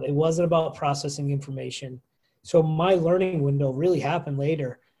 It wasn't about processing information. So my learning window really happened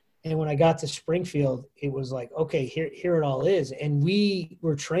later. And when I got to Springfield, it was like, okay, here it all is. And we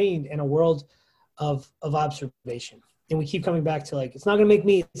were trained in a world of observation. And we keep coming back to like, it's not going to make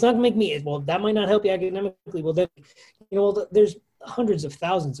me, well, that might not help you academically. Well, then, there's hundreds of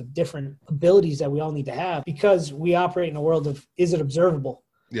thousands of different abilities that we all need to have because we operate in a world of, is it observable?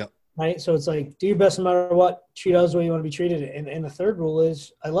 Yeah. Right. So it's like, do your best no matter what, treat others the way you want to be treated. And the third rule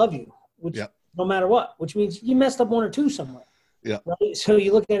is, I love you, which no matter what, which means you messed up one or two somewhere. Yeah. Right? So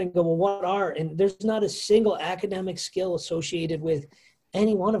you look at it and go, well, and there's not a single academic skill associated with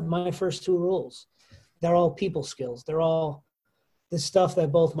any one of my first two rules. They're all people skills. They're all the stuff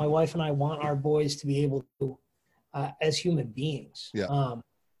that both my wife and I want our boys to be able to, as human beings. Yeah.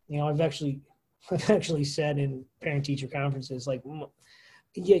 I've actually said in parent teacher conferences, like,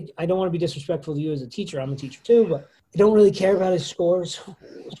 yeah, I don't want to be disrespectful to you as a teacher. I'm a teacher too, but I don't really care about his scores.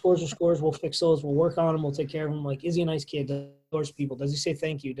 Scores are scores. We'll fix those. We'll work on them. We'll take care of him. Like, is he a nice kid? Does he endorse people? Does he say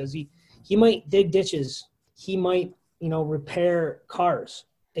thank you? He might dig ditches. He might, repair cars.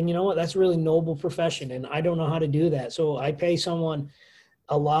 And you know what? That's a really noble profession. And I don't know how to do that. So I pay someone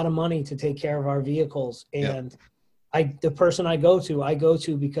a lot of money to take care of our vehicles. And the person I go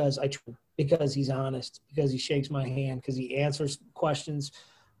to because he's honest, because he shakes my hand, because he answers questions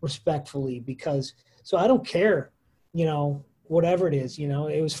respectfully, so I don't care, whatever it is.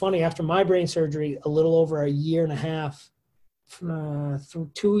 It was funny, after my brain surgery, a little over a year and a half,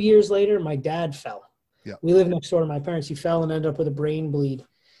 through 2 years later, my dad fell. Yeah. We live next door to my parents. He fell and ended up with a brain bleed.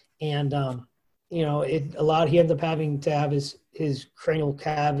 And, he ended up having to have his cranial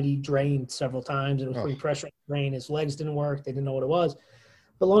cavity drained several times. It was putting pressure on the brain. His legs didn't work. They didn't know what it was.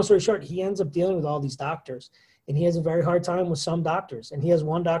 But long story short, he ends up dealing with all these doctors, and he has a very hard time with some doctors. And he has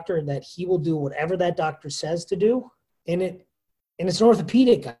one doctor that he will do whatever that doctor says to do. And it's an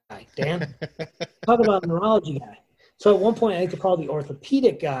orthopedic guy, Dan. Talk about a neurology guy. So at one point, I had to call the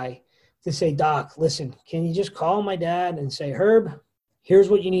orthopedic guy to say, Doc, listen, can you just call my dad and say, Herb, here's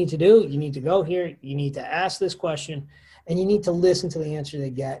what you need to do. You need to go here. You need to ask this question, and you need to listen to the answer they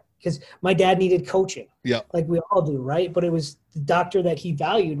get. Because my dad needed coaching, like we all do, right? But it was the doctor that he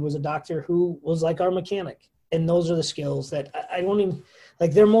valued was a doctor who was like our mechanic. And those are the skills that I don't even,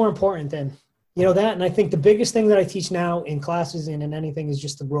 like, they're more important than, that. And I think the biggest thing that I teach now in classes and in anything is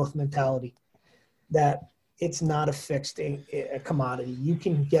just the growth mentality, that it's not a fixed a commodity. You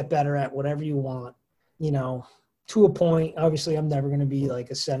can get better at whatever you want, to a point. Obviously, I'm never going to be like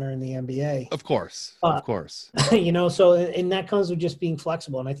a center in the NBA. Of course. So, and that comes with just being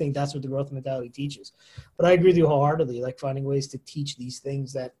flexible. And I think that's what the growth mentality teaches. But I agree with you wholeheartedly, like finding ways to teach these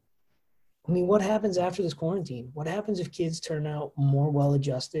things that, what happens after this quarantine? What happens if kids turn out more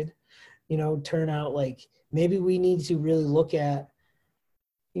well-adjusted, turn out like maybe we need to really look at,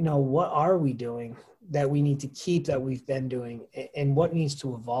 what are we doing that we need to keep that we've been doing, and what needs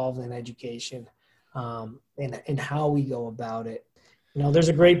to evolve in education. And how we go about it. There's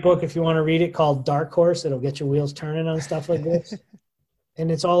a great book, if you want to read it, called Dark Horse. It'll get your wheels turning on stuff like this.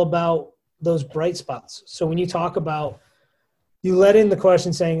 And it's all about those bright spots. So when you talk about, you let in the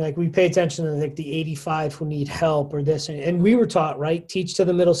question saying, like, we pay attention to like the 85 who need help or this. And we were taught, right? Teach to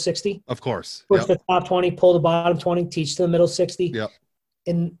the middle 60. Of course. Push the top 20, pull the bottom 20, teach to the middle 60. Yep.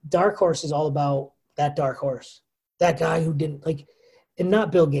 And Dark Horse is all about that dark horse, that guy who didn't and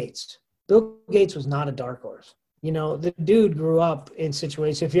not Bill Gates. Bill Gates was not a dark horse. The dude grew up in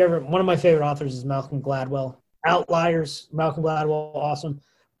situations. One of my favorite authors is Malcolm Gladwell. Outliers, Malcolm Gladwell, awesome.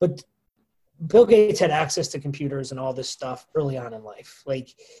 But Bill Gates had access to computers and all this stuff early on in life. Like,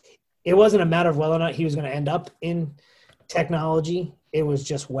 it wasn't a matter of whether or not he was going to end up in technology. It was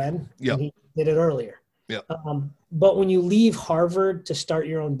just when. Yep. And he did it earlier. Yep. But when you leave Harvard to start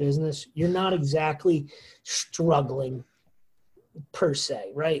your own business, you're not exactly struggling per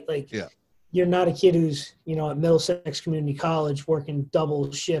se, right? You're not a kid who's, at Middlesex Community College working double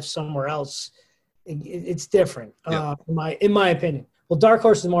shifts somewhere else. It's different, in my opinion. Well, Dark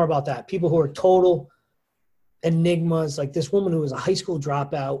Horse is more about that. People who are total enigmas, like this woman who was a high school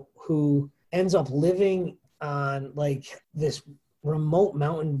dropout who ends up living on like this remote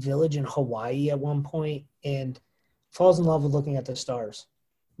mountain village in Hawaii at one point and falls in love with looking at the stars.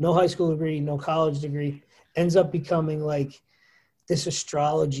 No high school degree, no college degree, ends up becoming like this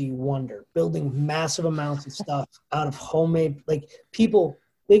astrology wonder, building massive amounts of stuff out of homemade, like people,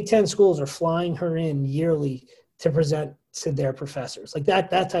 Big Ten schools are flying her in yearly to present to their professors, like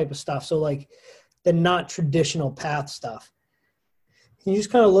that type of stuff. So like the not traditional path stuff. And you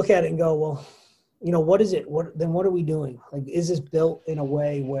just kind of look at it and go, well, you know, what is it? What are we doing? Like, is this built in a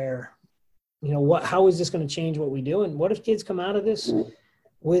way where, you know, how is this going to change what we do? And what if kids come out of this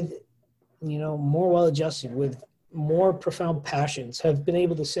with, you know, more well-adjusted, with more profound passions, have been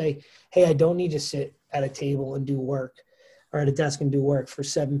able to say, hey, I don't need to sit at a table and do work, or at a desk and do work for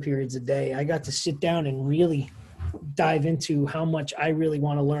 7 periods a day. I got to sit down and really dive into how much I really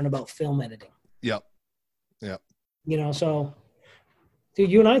want to learn about film editing. Yep. You know, so dude,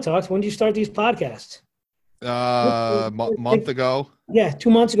 you and I talked. When did you start these podcasts? Month ago. Yeah, 2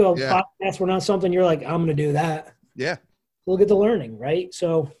 months ago. Yeah. Podcasts were not something you're like, I'm going to do that. Yeah. Look at the learning, right?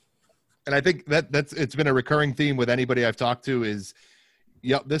 So, and I think that's it's been a recurring theme with anybody I've talked to is,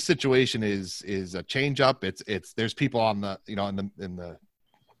 yep, this situation is a change up. It's there's people on the, you know, in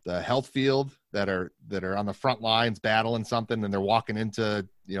the health field that are on the front lines battling something, and they're walking into,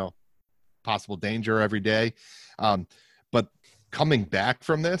 you know, possible danger every day. But coming back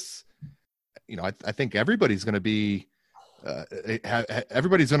from this, you know, I think everybody's going to be,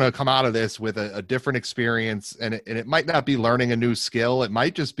 everybody's going to come out of this with a different experience, and it might not be learning a new skill. It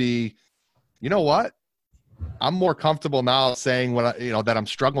might just be, you know what, I'm more comfortable now saying that I'm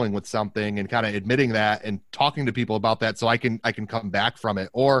struggling with something, and kind of admitting that and talking to people about that, so I can come back from it.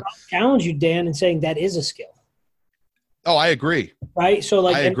 Or I'll challenge you, Dan, and saying that is a skill. Oh, I agree. Right. So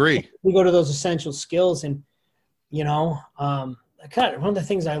like, I agree. We go to those essential skills, and, you know, one of the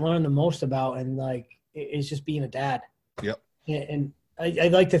things I learned the most about, and like, is just being a dad. Yep. And I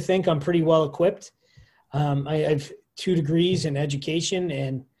like to think I'm pretty well equipped. I have 2 degrees in education,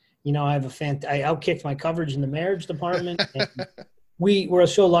 and, you know, I outkicked my coverage in the marriage department. And we're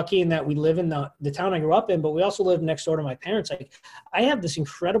so lucky in that we live in the town I grew up in, but we also live next door to my parents. Like, I have this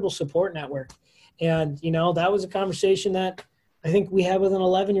incredible support network. And, you know, that was a conversation that I think we had with an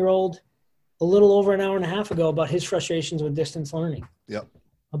 11-year-old a little over an hour and a half ago about his frustrations with distance learning. Yep.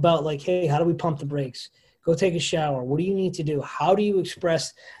 About like, hey, how do we pump the brakes? Go take a shower. What do you need to do? How do you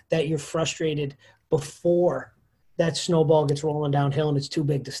express that you're frustrated before that snowball gets rolling downhill and it's too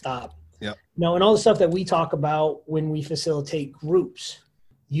big to stop? Yep. No, and all the stuff that we talk about when we facilitate groups,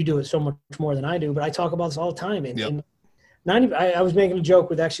 you do it so much more than I do, but I talk about this all the time. And I was making a joke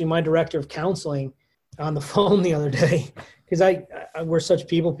with actually my director of counseling on the phone the other day, because we're such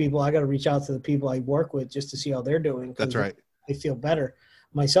people. I got to reach out to the people I work with just to see how they're doing. That's right. I feel better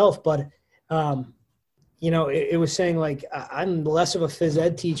myself. But, you know, it was saying like, I'm less of a phys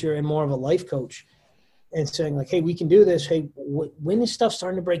ed teacher and more of a life coach, and saying like, hey, we can do this. Hey, when is stuff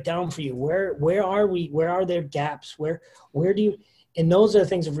starting to break down for you? Where are we? Where are there gaps? Where do you, and those are the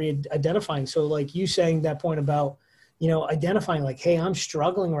things of identifying. So like you saying that point about, you know, identifying like, hey, I'm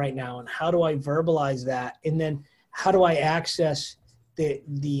struggling right now, and how do I verbalize that? And then how do I access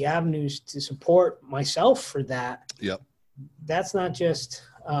the avenues to support myself for that? Yep. That's not just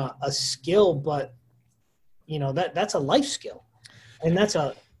a skill, but, you know, that's a life skill, and that's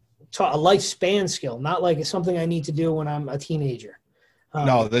a lifespan skill, not like it's something I need to do when I'm a teenager.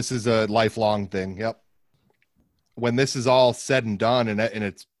 No, this is a lifelong thing. Yep. When this is all said and done, and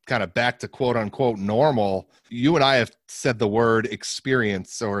it's kind of back to quote unquote normal, you and I have said the word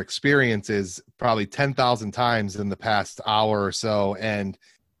experience or experiences probably 10,000 times in the past hour or so. And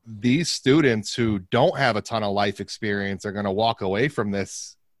these students who don't have a ton of life experience are going to walk away from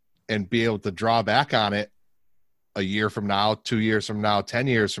this and be able to draw back on it a year from now, 2 years from now, 10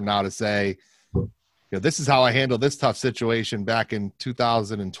 years from now, to say, you know, this is how I handled this tough situation back in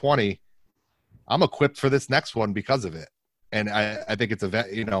 2020. I'm equipped for this next one because of it. And I think it's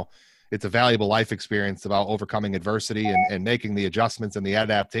a valuable life experience about overcoming adversity and making the adjustments and the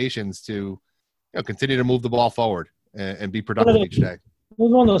adaptations to, you know, continue to move the ball forward and be productive each day. It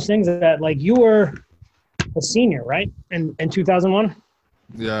was one of those things that, like, you were a senior, right? In 2001?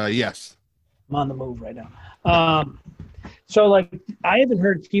 Yes. I'm on the move right now. So, like, I haven't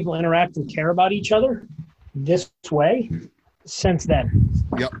heard people interact and care about each other this way since then.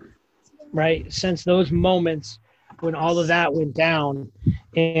 Yep. Right? Since those moments when all of that went down.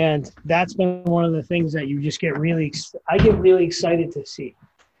 And that's been one of the things that you just get I get really excited to see.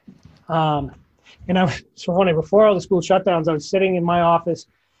 And so funny, before all the school shutdowns, I was sitting in my office,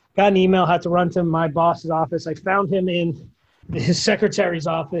 got an email, had to run to my boss's office. I found him in his secretary's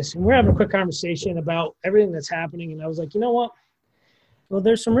office, and we're having a quick conversation about everything that's happening. And I was like, you know what? Well,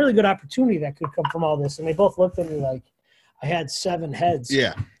 there's some really good opportunity that could come from all this. And they both looked at me like I had 7 heads.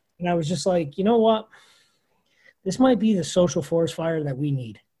 Yeah. And I was just like, you know what? This might be the social forest fire that we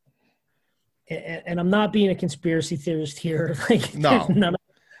need. And I'm not being a conspiracy theorist here. Like, no.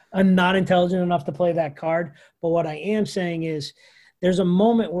 I'm not intelligent enough to play that card. But what I am saying is there's a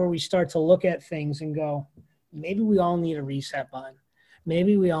moment where we start to look at things and go, maybe we all need a reset button.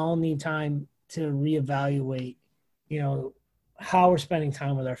 Maybe we all need time to reevaluate, how we're spending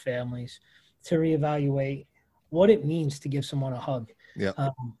time with our families, to reevaluate what it means to give someone a hug. Yeah.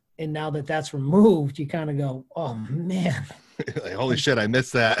 And now that that's removed, you kind of go, oh man, like, holy shit, I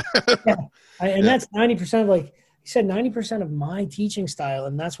missed that. That's 90% of, like you said, 90% of my teaching style.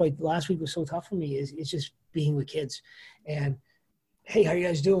 And that's why last week was so tough for me is it's just being with kids and, hey, how you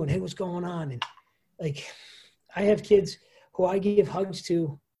guys doing? Hey, what's going on? And like, I have kids who I give hugs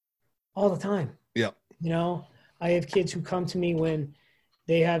to all the time. Yeah. I have kids who come to me when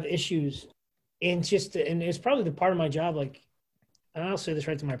they have issues, and it's probably the part of my job. Like, and I'll say this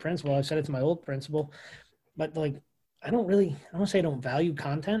right to my principal. I've said it to my old principal, but like, I don't want to say I don't value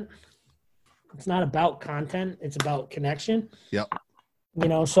content. It's not about content. It's about connection. Yep.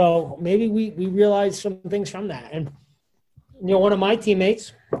 So maybe we realize some things from that. And, one of my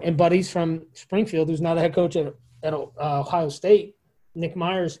teammates and buddies from Springfield, who's now the head coach at Ohio State, Nick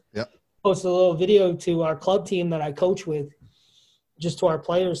Myers, yep, posted a little video to our club team that I coach with, just to our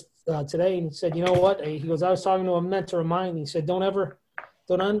players today. And he said, you know what? He goes, I was talking to a mentor of mine. And he said, don't ever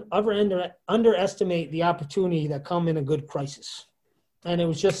underestimate the opportunity that come in a good crisis. And it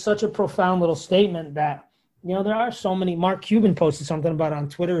was just such a profound little statement that, there are so many. Mark Cuban posted something about it on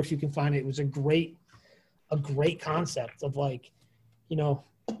Twitter, if you can find it. It was a great concept of, like,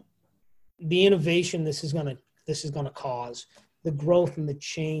 the innovation this is gonna cause, the growth and the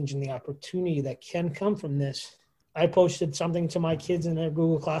change and the opportunity that can come from this. I posted something to my kids in their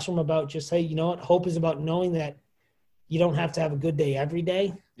Google Classroom about just, hey, you know what? Hope is about knowing that you don't have to have a good day every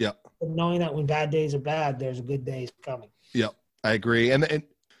day. Yeah. But knowing that when bad days are bad, there's a good days coming. Yep. I agree. And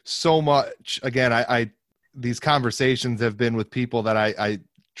so much, again, I these conversations have been with people that I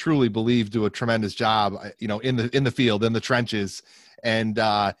truly believe do a tremendous job, in the field, in the trenches. And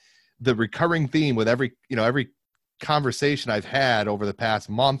the recurring theme with every conversation I've had over the past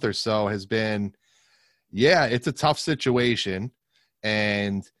month or so has been, yeah, it's a tough situation,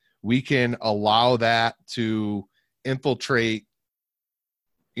 and we can allow that to infiltrate,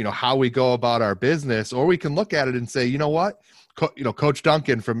 how we go about our business, or we can look at it and say, you know what, Coach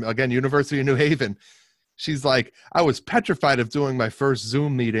Duncan from, again, University of New Haven, she's like, I was petrified of doing my first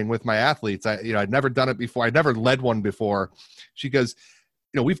Zoom meeting with my athletes. I'd never done it before. I'd never led one before. She goes,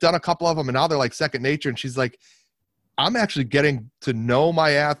 we've done a couple of them and now they're like second nature. And she's like, I'm actually getting to know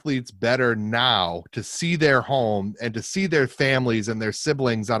my athletes better now, to see their home and to see their families and their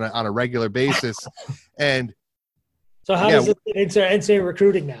siblings on a regular basis. And so how does it enter NCAA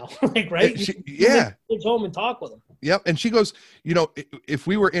recruiting now? Like, right? Yeah. Kids home and talk with them. Yep. And she goes, if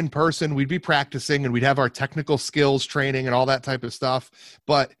we were in person, we'd be practicing and we'd have our technical skills training and all that type of stuff.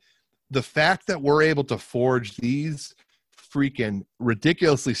 But the fact that we're able to forge these freaking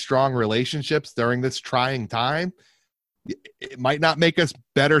ridiculously strong relationships during this trying time, it might not make us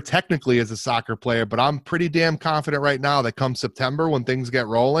better technically as a soccer player, but I'm pretty damn confident right now that come September, when things get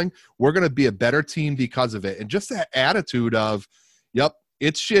rolling, we're going to be a better team because of it. And just that attitude of, yep,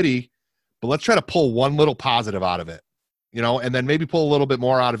 it's shitty, but let's try to pull one little positive out of it, and then maybe pull a little bit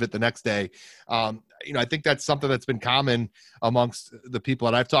more out of it the next day. I think that's something that's been common amongst the people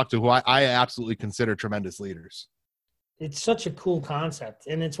that I've talked to, who I absolutely consider tremendous leaders. It's such a cool concept.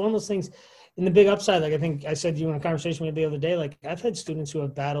 And it's one of those things. In the big upside, like I think I said to you in a conversation we had the other day, like I've had students who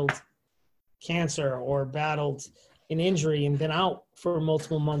have battled cancer or battled an injury and been out for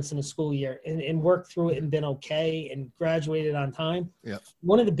multiple months in a school year and worked through it and been okay and graduated on time. Yeah.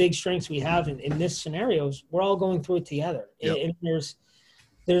 One of the big strengths we have in this scenario is we're all going through it together. Yep. And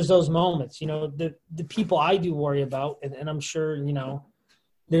there's those moments, the people I do worry about, and I'm sure,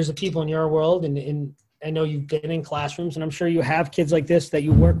 there's the people in your world and I know you've been in classrooms, and I'm sure you have kids like this that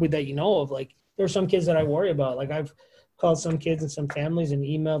you work with that of. Like, there are some kids that I worry about. Like, I've called some kids and some families and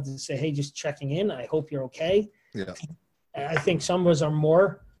emailed to say, hey, just checking in. I hope you're okay. Yeah. I think some of us are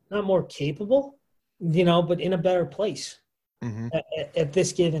not more capable, but in a better place at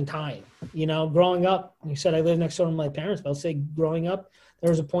this given time. Growing up, you said I live next door to my parents, but I'll say growing up, there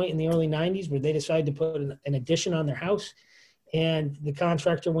was a point in the early 90s where they decided to put an addition on their house, and the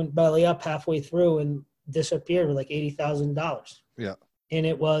contractor went belly up halfway through and disappeared with like $80,000. Yeah. And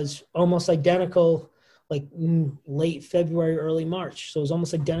it was almost identical, like late February, early March. So it was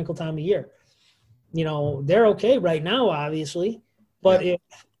almost identical time of year. They're okay right now, obviously, but if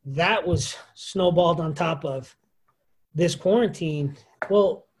that was snowballed on top of this quarantine,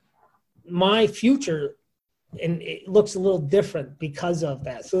 well, my future, and it looks a little different because of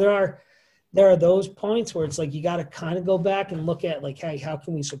that. So there are those points where it's like you got to kind of go back and look at, like, hey, how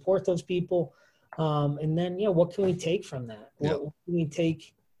can we support those people? And then, what can we take from that? Yep. What can we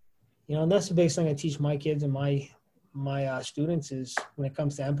take, and that's the biggest thing I teach my kids and my students is when it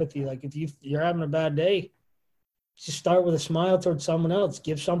comes to empathy. Like if you're having a bad day, just start with a smile towards someone else,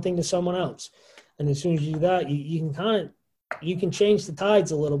 give something to someone else. And as soon as you do that, you can change the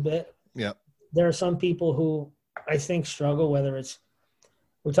tides a little bit. Yeah. There are some people who I think struggle, whether it's,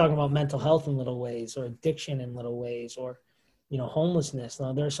 we're talking about mental health in little ways or addiction in little ways or, homelessness.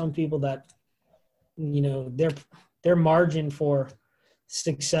 Now there are some people that, their margin for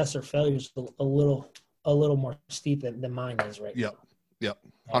success or failure is a little more steep than mine is right now. Yep.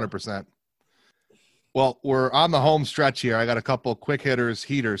 100%. Well, we're on the home stretch here. I got a couple quick heaters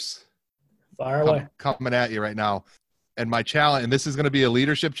Fire away. Coming at you right now. And my challenge, and this is going to be a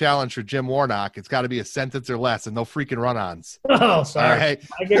leadership challenge for Jim Warnock. It's got to be a sentence or less and no freaking run-ons. Oh, sorry. All right.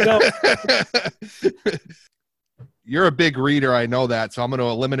 I can go. You're a big reader. I know that. So I'm going to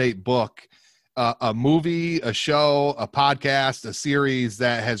eliminate book. A movie, a show, a podcast, a series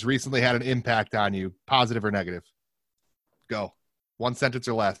that has recently had an impact on you, positive or negative. Go. One sentence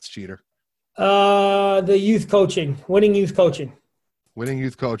or less, cheater. The youth coaching, winning youth coaching. Winning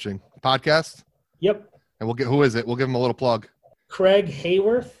youth coaching. Podcast? Yep. And who is it? We'll give him a little plug. Craig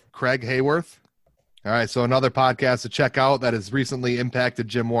Hayworth. Craig Hayworth. All right. So another podcast to check out that has recently impacted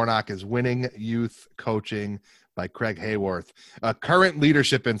Jim Warnock is Winning Youth Coaching by Craig Hayworth. Current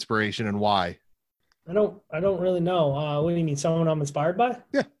leadership inspiration and why? I don't really know. What do you mean? Someone I'm inspired by?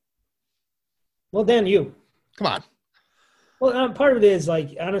 Yeah. Well, Dan, you. Come on. Well, part of it is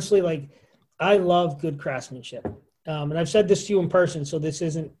honestly, I love good craftsmanship. And I've said this to you in person, so this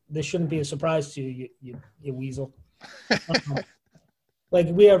shouldn't be a surprise to you, you weasel.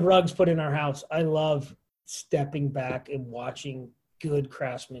 We have rugs put in our house. I love stepping back and watching good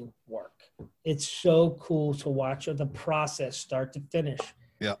craftsmen work. It's so cool to watch the process start to finish.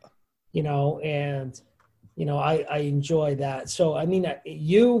 Yeah. I enjoy that. So, I mean,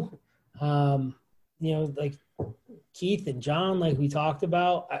 Keith and John, like we talked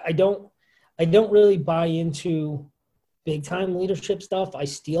about, I don't really buy into big time leadership stuff. I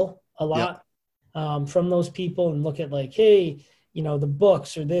steal a lot from those people and look at hey, the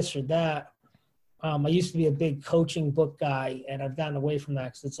books or this or that. I used to be a big coaching book guy, and I've gotten away from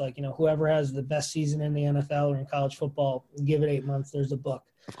that because it's whoever has the best season in the NFL or in college football, give it 8 months, there's a book.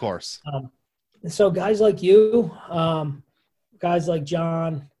 Of course. So guys like you, guys like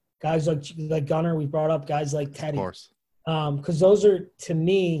John, guys like Gunnar, we brought up guys like Teddy. Of course. Because those are, to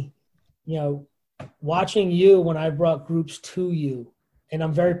me, watching you when I brought groups to you, and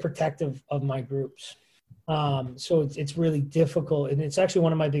I'm very protective of my groups. So it's really difficult. And it's actually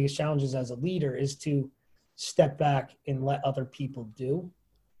one of my biggest challenges as a leader is to step back and let other people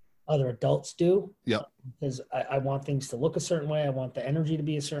other adults do. Yeah. Because I want things to look a certain way. I want the energy to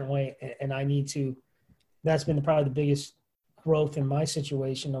be a certain way. And I need to, that's been probably the biggest growth in my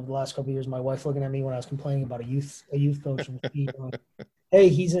situation over the last couple of years. My wife looking at me when I was complaining about a youth coach and going, hey,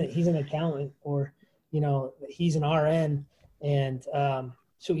 he's an accountant or, he's an RN. And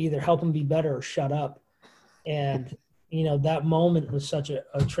so either help him be better or shut up. And, that moment was such a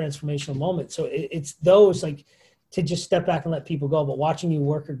transformational moment. So it's those to just step back and let people go. But watching you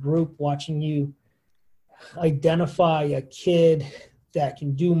work a group, watching you identify a kid that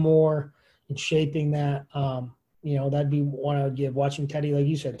can do more and shaping that, that'd be one I would give. Watching Teddy, like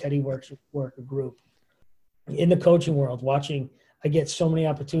you said, Teddy work a group. In the coaching world, I get so many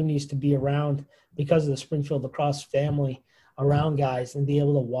opportunities to be around because of the Springfield lacrosse family around guys and be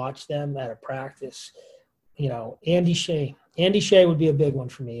able to watch them at a practice. Andy Shea would be a big one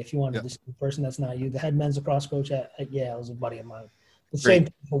for me if you wanted to see a person that's not you. The head men's lacrosse coach at Yale was a buddy of mine. The same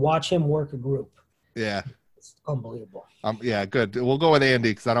thing, to watch him work a group. Yeah. It's unbelievable. Yeah, good. We'll go with Andy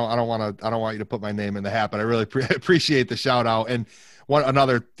because I don't want you to put my name in the hat, but I really appreciate the shout out. And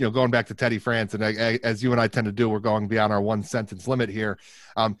another, going back to Teddy France, and as you and I tend to do, we're going beyond our one sentence limit here.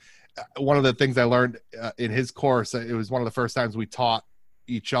 One of the things I learned in his course, it was one of the first times we taught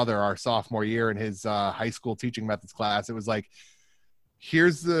each other our sophomore year in his high school teaching methods class. It was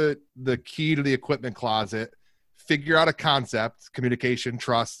here's the key to the equipment closet. Figure out a concept, communication,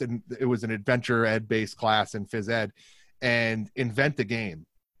 trust, and it was an adventure ed based class in phys ed, and invent a game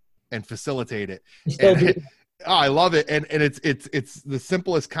and facilitate it. I love it, and it's the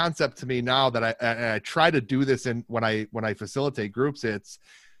simplest concept to me now that I try to do this. And when I facilitate groups, it's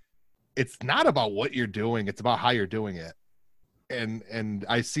not about what you're doing; it's about how you're doing it. And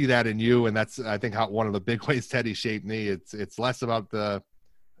I see that in you, and that's I think one of the big ways Teddy shaped me. It's less about the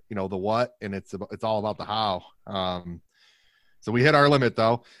what, and it's all about the how. So we hit our limit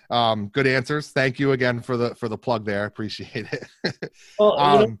though. Good answers. Thank you again for the plug there. Appreciate it.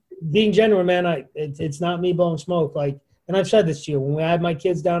 Well, being genuine, man, it's not me blowing smoke. Like, and I've said this to you, when I had my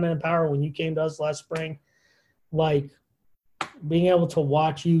kids down in Empower, when you came to us last spring, like being able to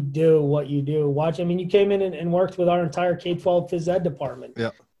watch you do what you do, I mean, you came in and worked with our entire K-12 phys ed department.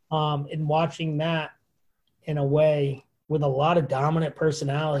 Yeah. And watching that in a way with a lot of dominant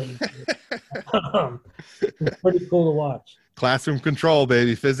personality, it's pretty cool to watch. Classroom control,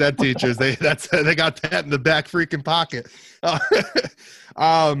 baby. Phys ed teachers, they got that in the back freaking pocket.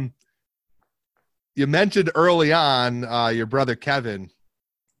 You mentioned early on your brother Kevin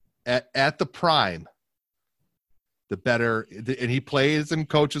at the prime, and he plays and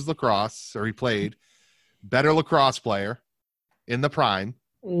coaches lacrosse, or he played better lacrosse player in the prime.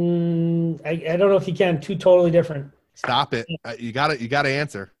 I don't know if you can. Two totally different. Stop it. You got to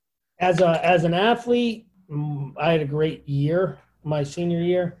answer. As an athlete, I had a great year, my senior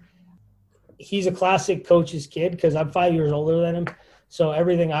year. He's a classic coach's kid because I'm 5 years older than him. So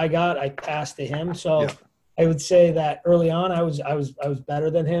everything I got, I passed to him. So yeah. I would say that early on, I was better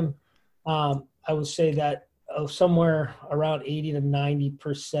than him. I would say that somewhere around 80 to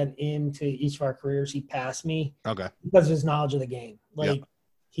 90% into each of our careers, he passed me. Okay. Because of his knowledge of the game. Like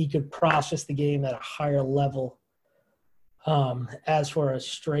he could process the game at a higher level. As for a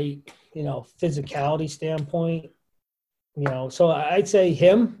straight, physicality standpoint, so I'd say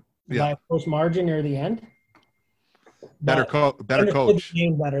him by a close margin near the end. Better coach. The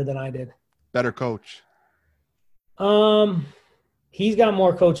game better than I did. Better coach. He's got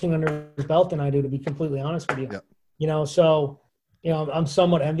more coaching under his belt than I do, to be completely honest with you. Yeah. I'm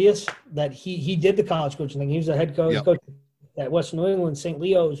somewhat envious that he did the college coaching thing. He was a head coach, coach at Western New England, St.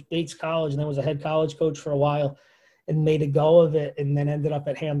 Leo's, Bates College, and then was a head college coach for a while. And made a go of it, and then ended up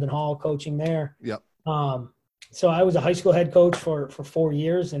at Hamden Hall coaching there. Yep. So I was a high school head coach for 4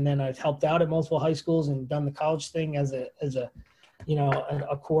 years, and then I've helped out at multiple high schools and done the college thing as a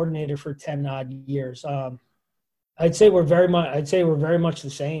coordinator for 10 odd years. I'd say we're very much the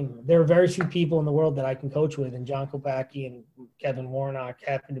same. There are very few people in the world that I can coach with, and John Kopacki and Kevin Warnock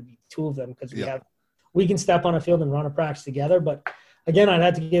happen to be two of them because we can step on a field and run a practice together, but. Again, I'd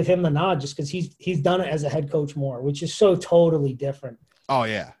have to give him the nod just because he's done it as a head coach more, which is so totally different. Oh,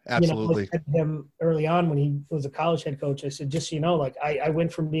 yeah, absolutely. I said to him early on when he was a college head coach, I said, just so you know, like I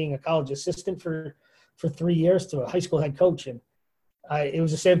went from being a college assistant for 3 years to a high school head coach. And it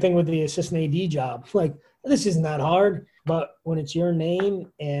was the same thing with the assistant AD job. Like, this isn't that hard, but when it's your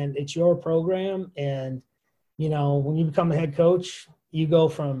name and it's your program and, when you become a head coach, you go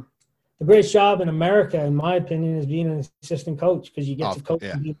from – the greatest job in America, in my opinion, is being an assistant coach because you get to coach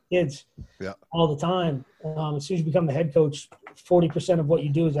kids all the time. As soon as you become the head coach, 40% of what you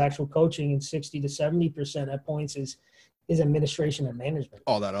do is actual coaching, and 60 to 70% at points is administration and management.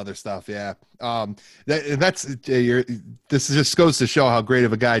 All that other stuff, yeah. This just goes to show how great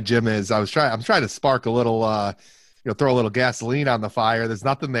of a guy Jim is. I'm trying to spark a little, throw a little gasoline on the fire. There's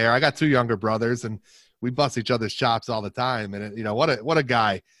nothing there. I got two younger brothers, and we bust each other's chops all the time. And what a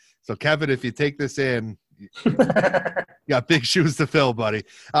guy. So, Kevin, if you take this in, you got big shoes to fill, buddy.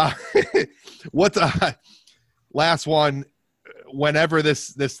 What's last one? Whenever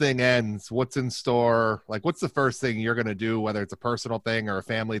this thing ends, what's in store? Like, what's the first thing you're going to do, whether it's a personal thing or a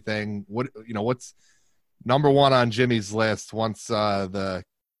family thing? What's number one on Jimmy's list once the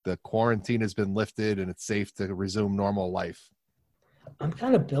quarantine has been lifted and it's safe to resume normal life? I'm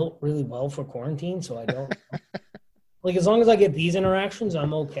kind of built really well for quarantine, so I don't – like, as long as I get these interactions,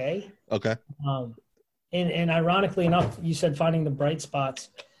 I'm okay. Okay. And ironically enough, you said finding the bright spots.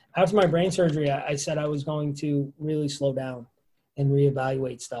 After my brain surgery, I said I was going to really slow down and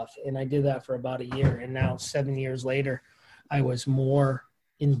reevaluate stuff. And I did that for about a year. And now 7 years later, I was more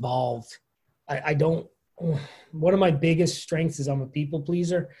involved. One of my biggest strengths is I'm a people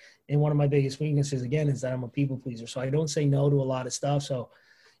pleaser. And one of my biggest weaknesses, again, is that I'm a people pleaser. So I don't say no to a lot of stuff. So,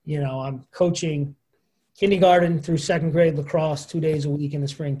 I'm coaching kindergarten through second grade lacrosse 2 days a week in the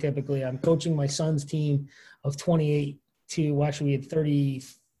spring. Typically, I'm coaching my son's team of 28 to actually we had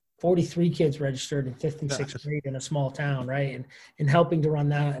 43 kids registered in fifth and sixth grade in a small town, right? And helping to run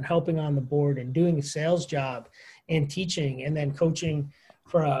that and helping on the board and doing a sales job and teaching and then coaching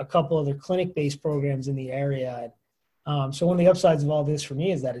for a couple other clinic-based programs in the area. So one of the upsides of all this for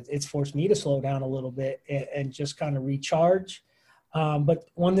me is that it's forced me to slow down a little bit and just kind of recharge. But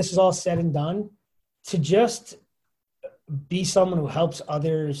when this is all said and done, to just be someone who helps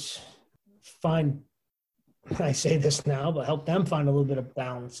others find, I say this now, but help them find a little bit of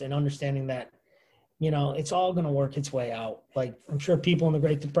balance and understanding that, it's all going to work its way out. Like, I'm sure people in the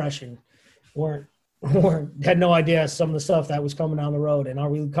Great Depression weren't or had no idea some of the stuff that was coming down the road. And are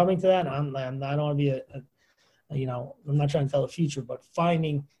we coming to that? I don't want to be I'm not trying to tell the future, but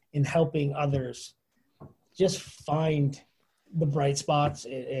finding and helping others just find the bright spots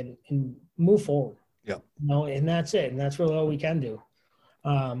and move forward. Yeah. And that's it. And that's really all we can do.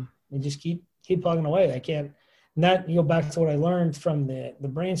 And just keep plugging away. I can't, and that, you go back to what I learned from the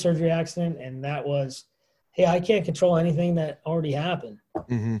brain surgery accident. And that was, hey, I can't control anything that already happened.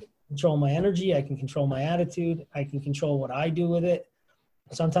 Mm-hmm. Control my energy. I can control my attitude. I can control what I do with it.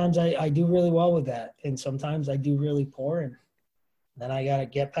 Sometimes I do really well with that. And sometimes I do really poor. And then I got to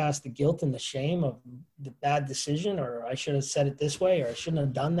get past the guilt and the shame of the bad decision, or I should have said it this way, or I shouldn't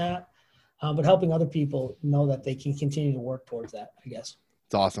have done that. But helping other people know that they can continue to work towards that, I guess.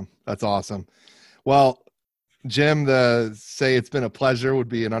 It's awesome. That's awesome. Well, Jim, the say it's been a pleasure would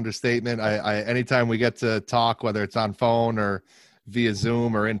be an understatement. I anytime we get to talk, whether it's on phone or via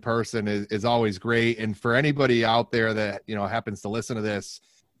Zoom or in person, is always great. And for anybody out there that, happens to listen to this,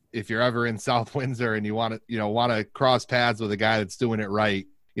 if you're ever in South Windsor and you want to cross paths with a guy that's doing it right,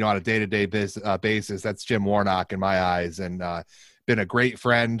 on a day-to-day basis, that's Jim Warnock in my eyes. And been a great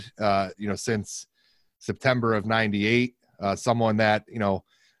friend, since September of '98, someone that,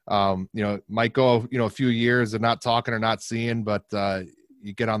 might go, a few years of not talking or not seeing, but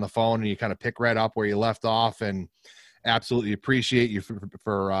you get on the phone and you kind of pick right up where you left off, and absolutely appreciate you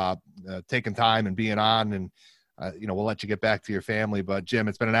for taking time and being on. And, we'll let you get back to your family, but Jim,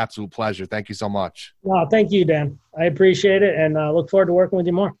 it's been an absolute pleasure. Thank you so much. Well, thank you, Dan. I appreciate it. And look forward to working with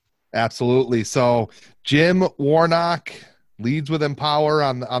you more. Absolutely. So Jim Warnock, Leads with Empower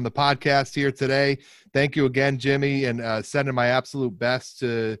on the podcast here today. Thank you again, Jimmy, and sending my absolute best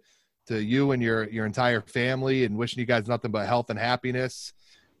to you and your entire family, and wishing you guys nothing but health and happiness.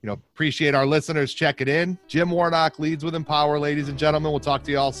 Appreciate our listeners checking in. Jim Warnock, Leads with Empower, ladies and gentlemen. We'll talk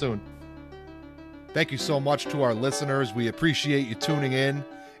to you all soon. Thank you so much to our listeners. We appreciate you tuning in.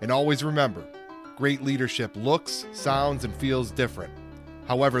 And always remember, great leadership looks, sounds, and feels different.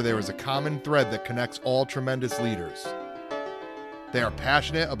 However, there is a common thread that connects all tremendous leaders. They are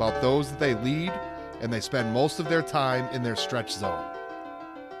passionate about those that they lead, and they spend most of their time in their stretch zone,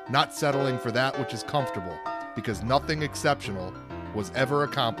 not settling for that which is comfortable, because nothing exceptional was ever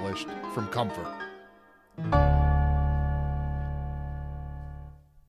accomplished from comfort.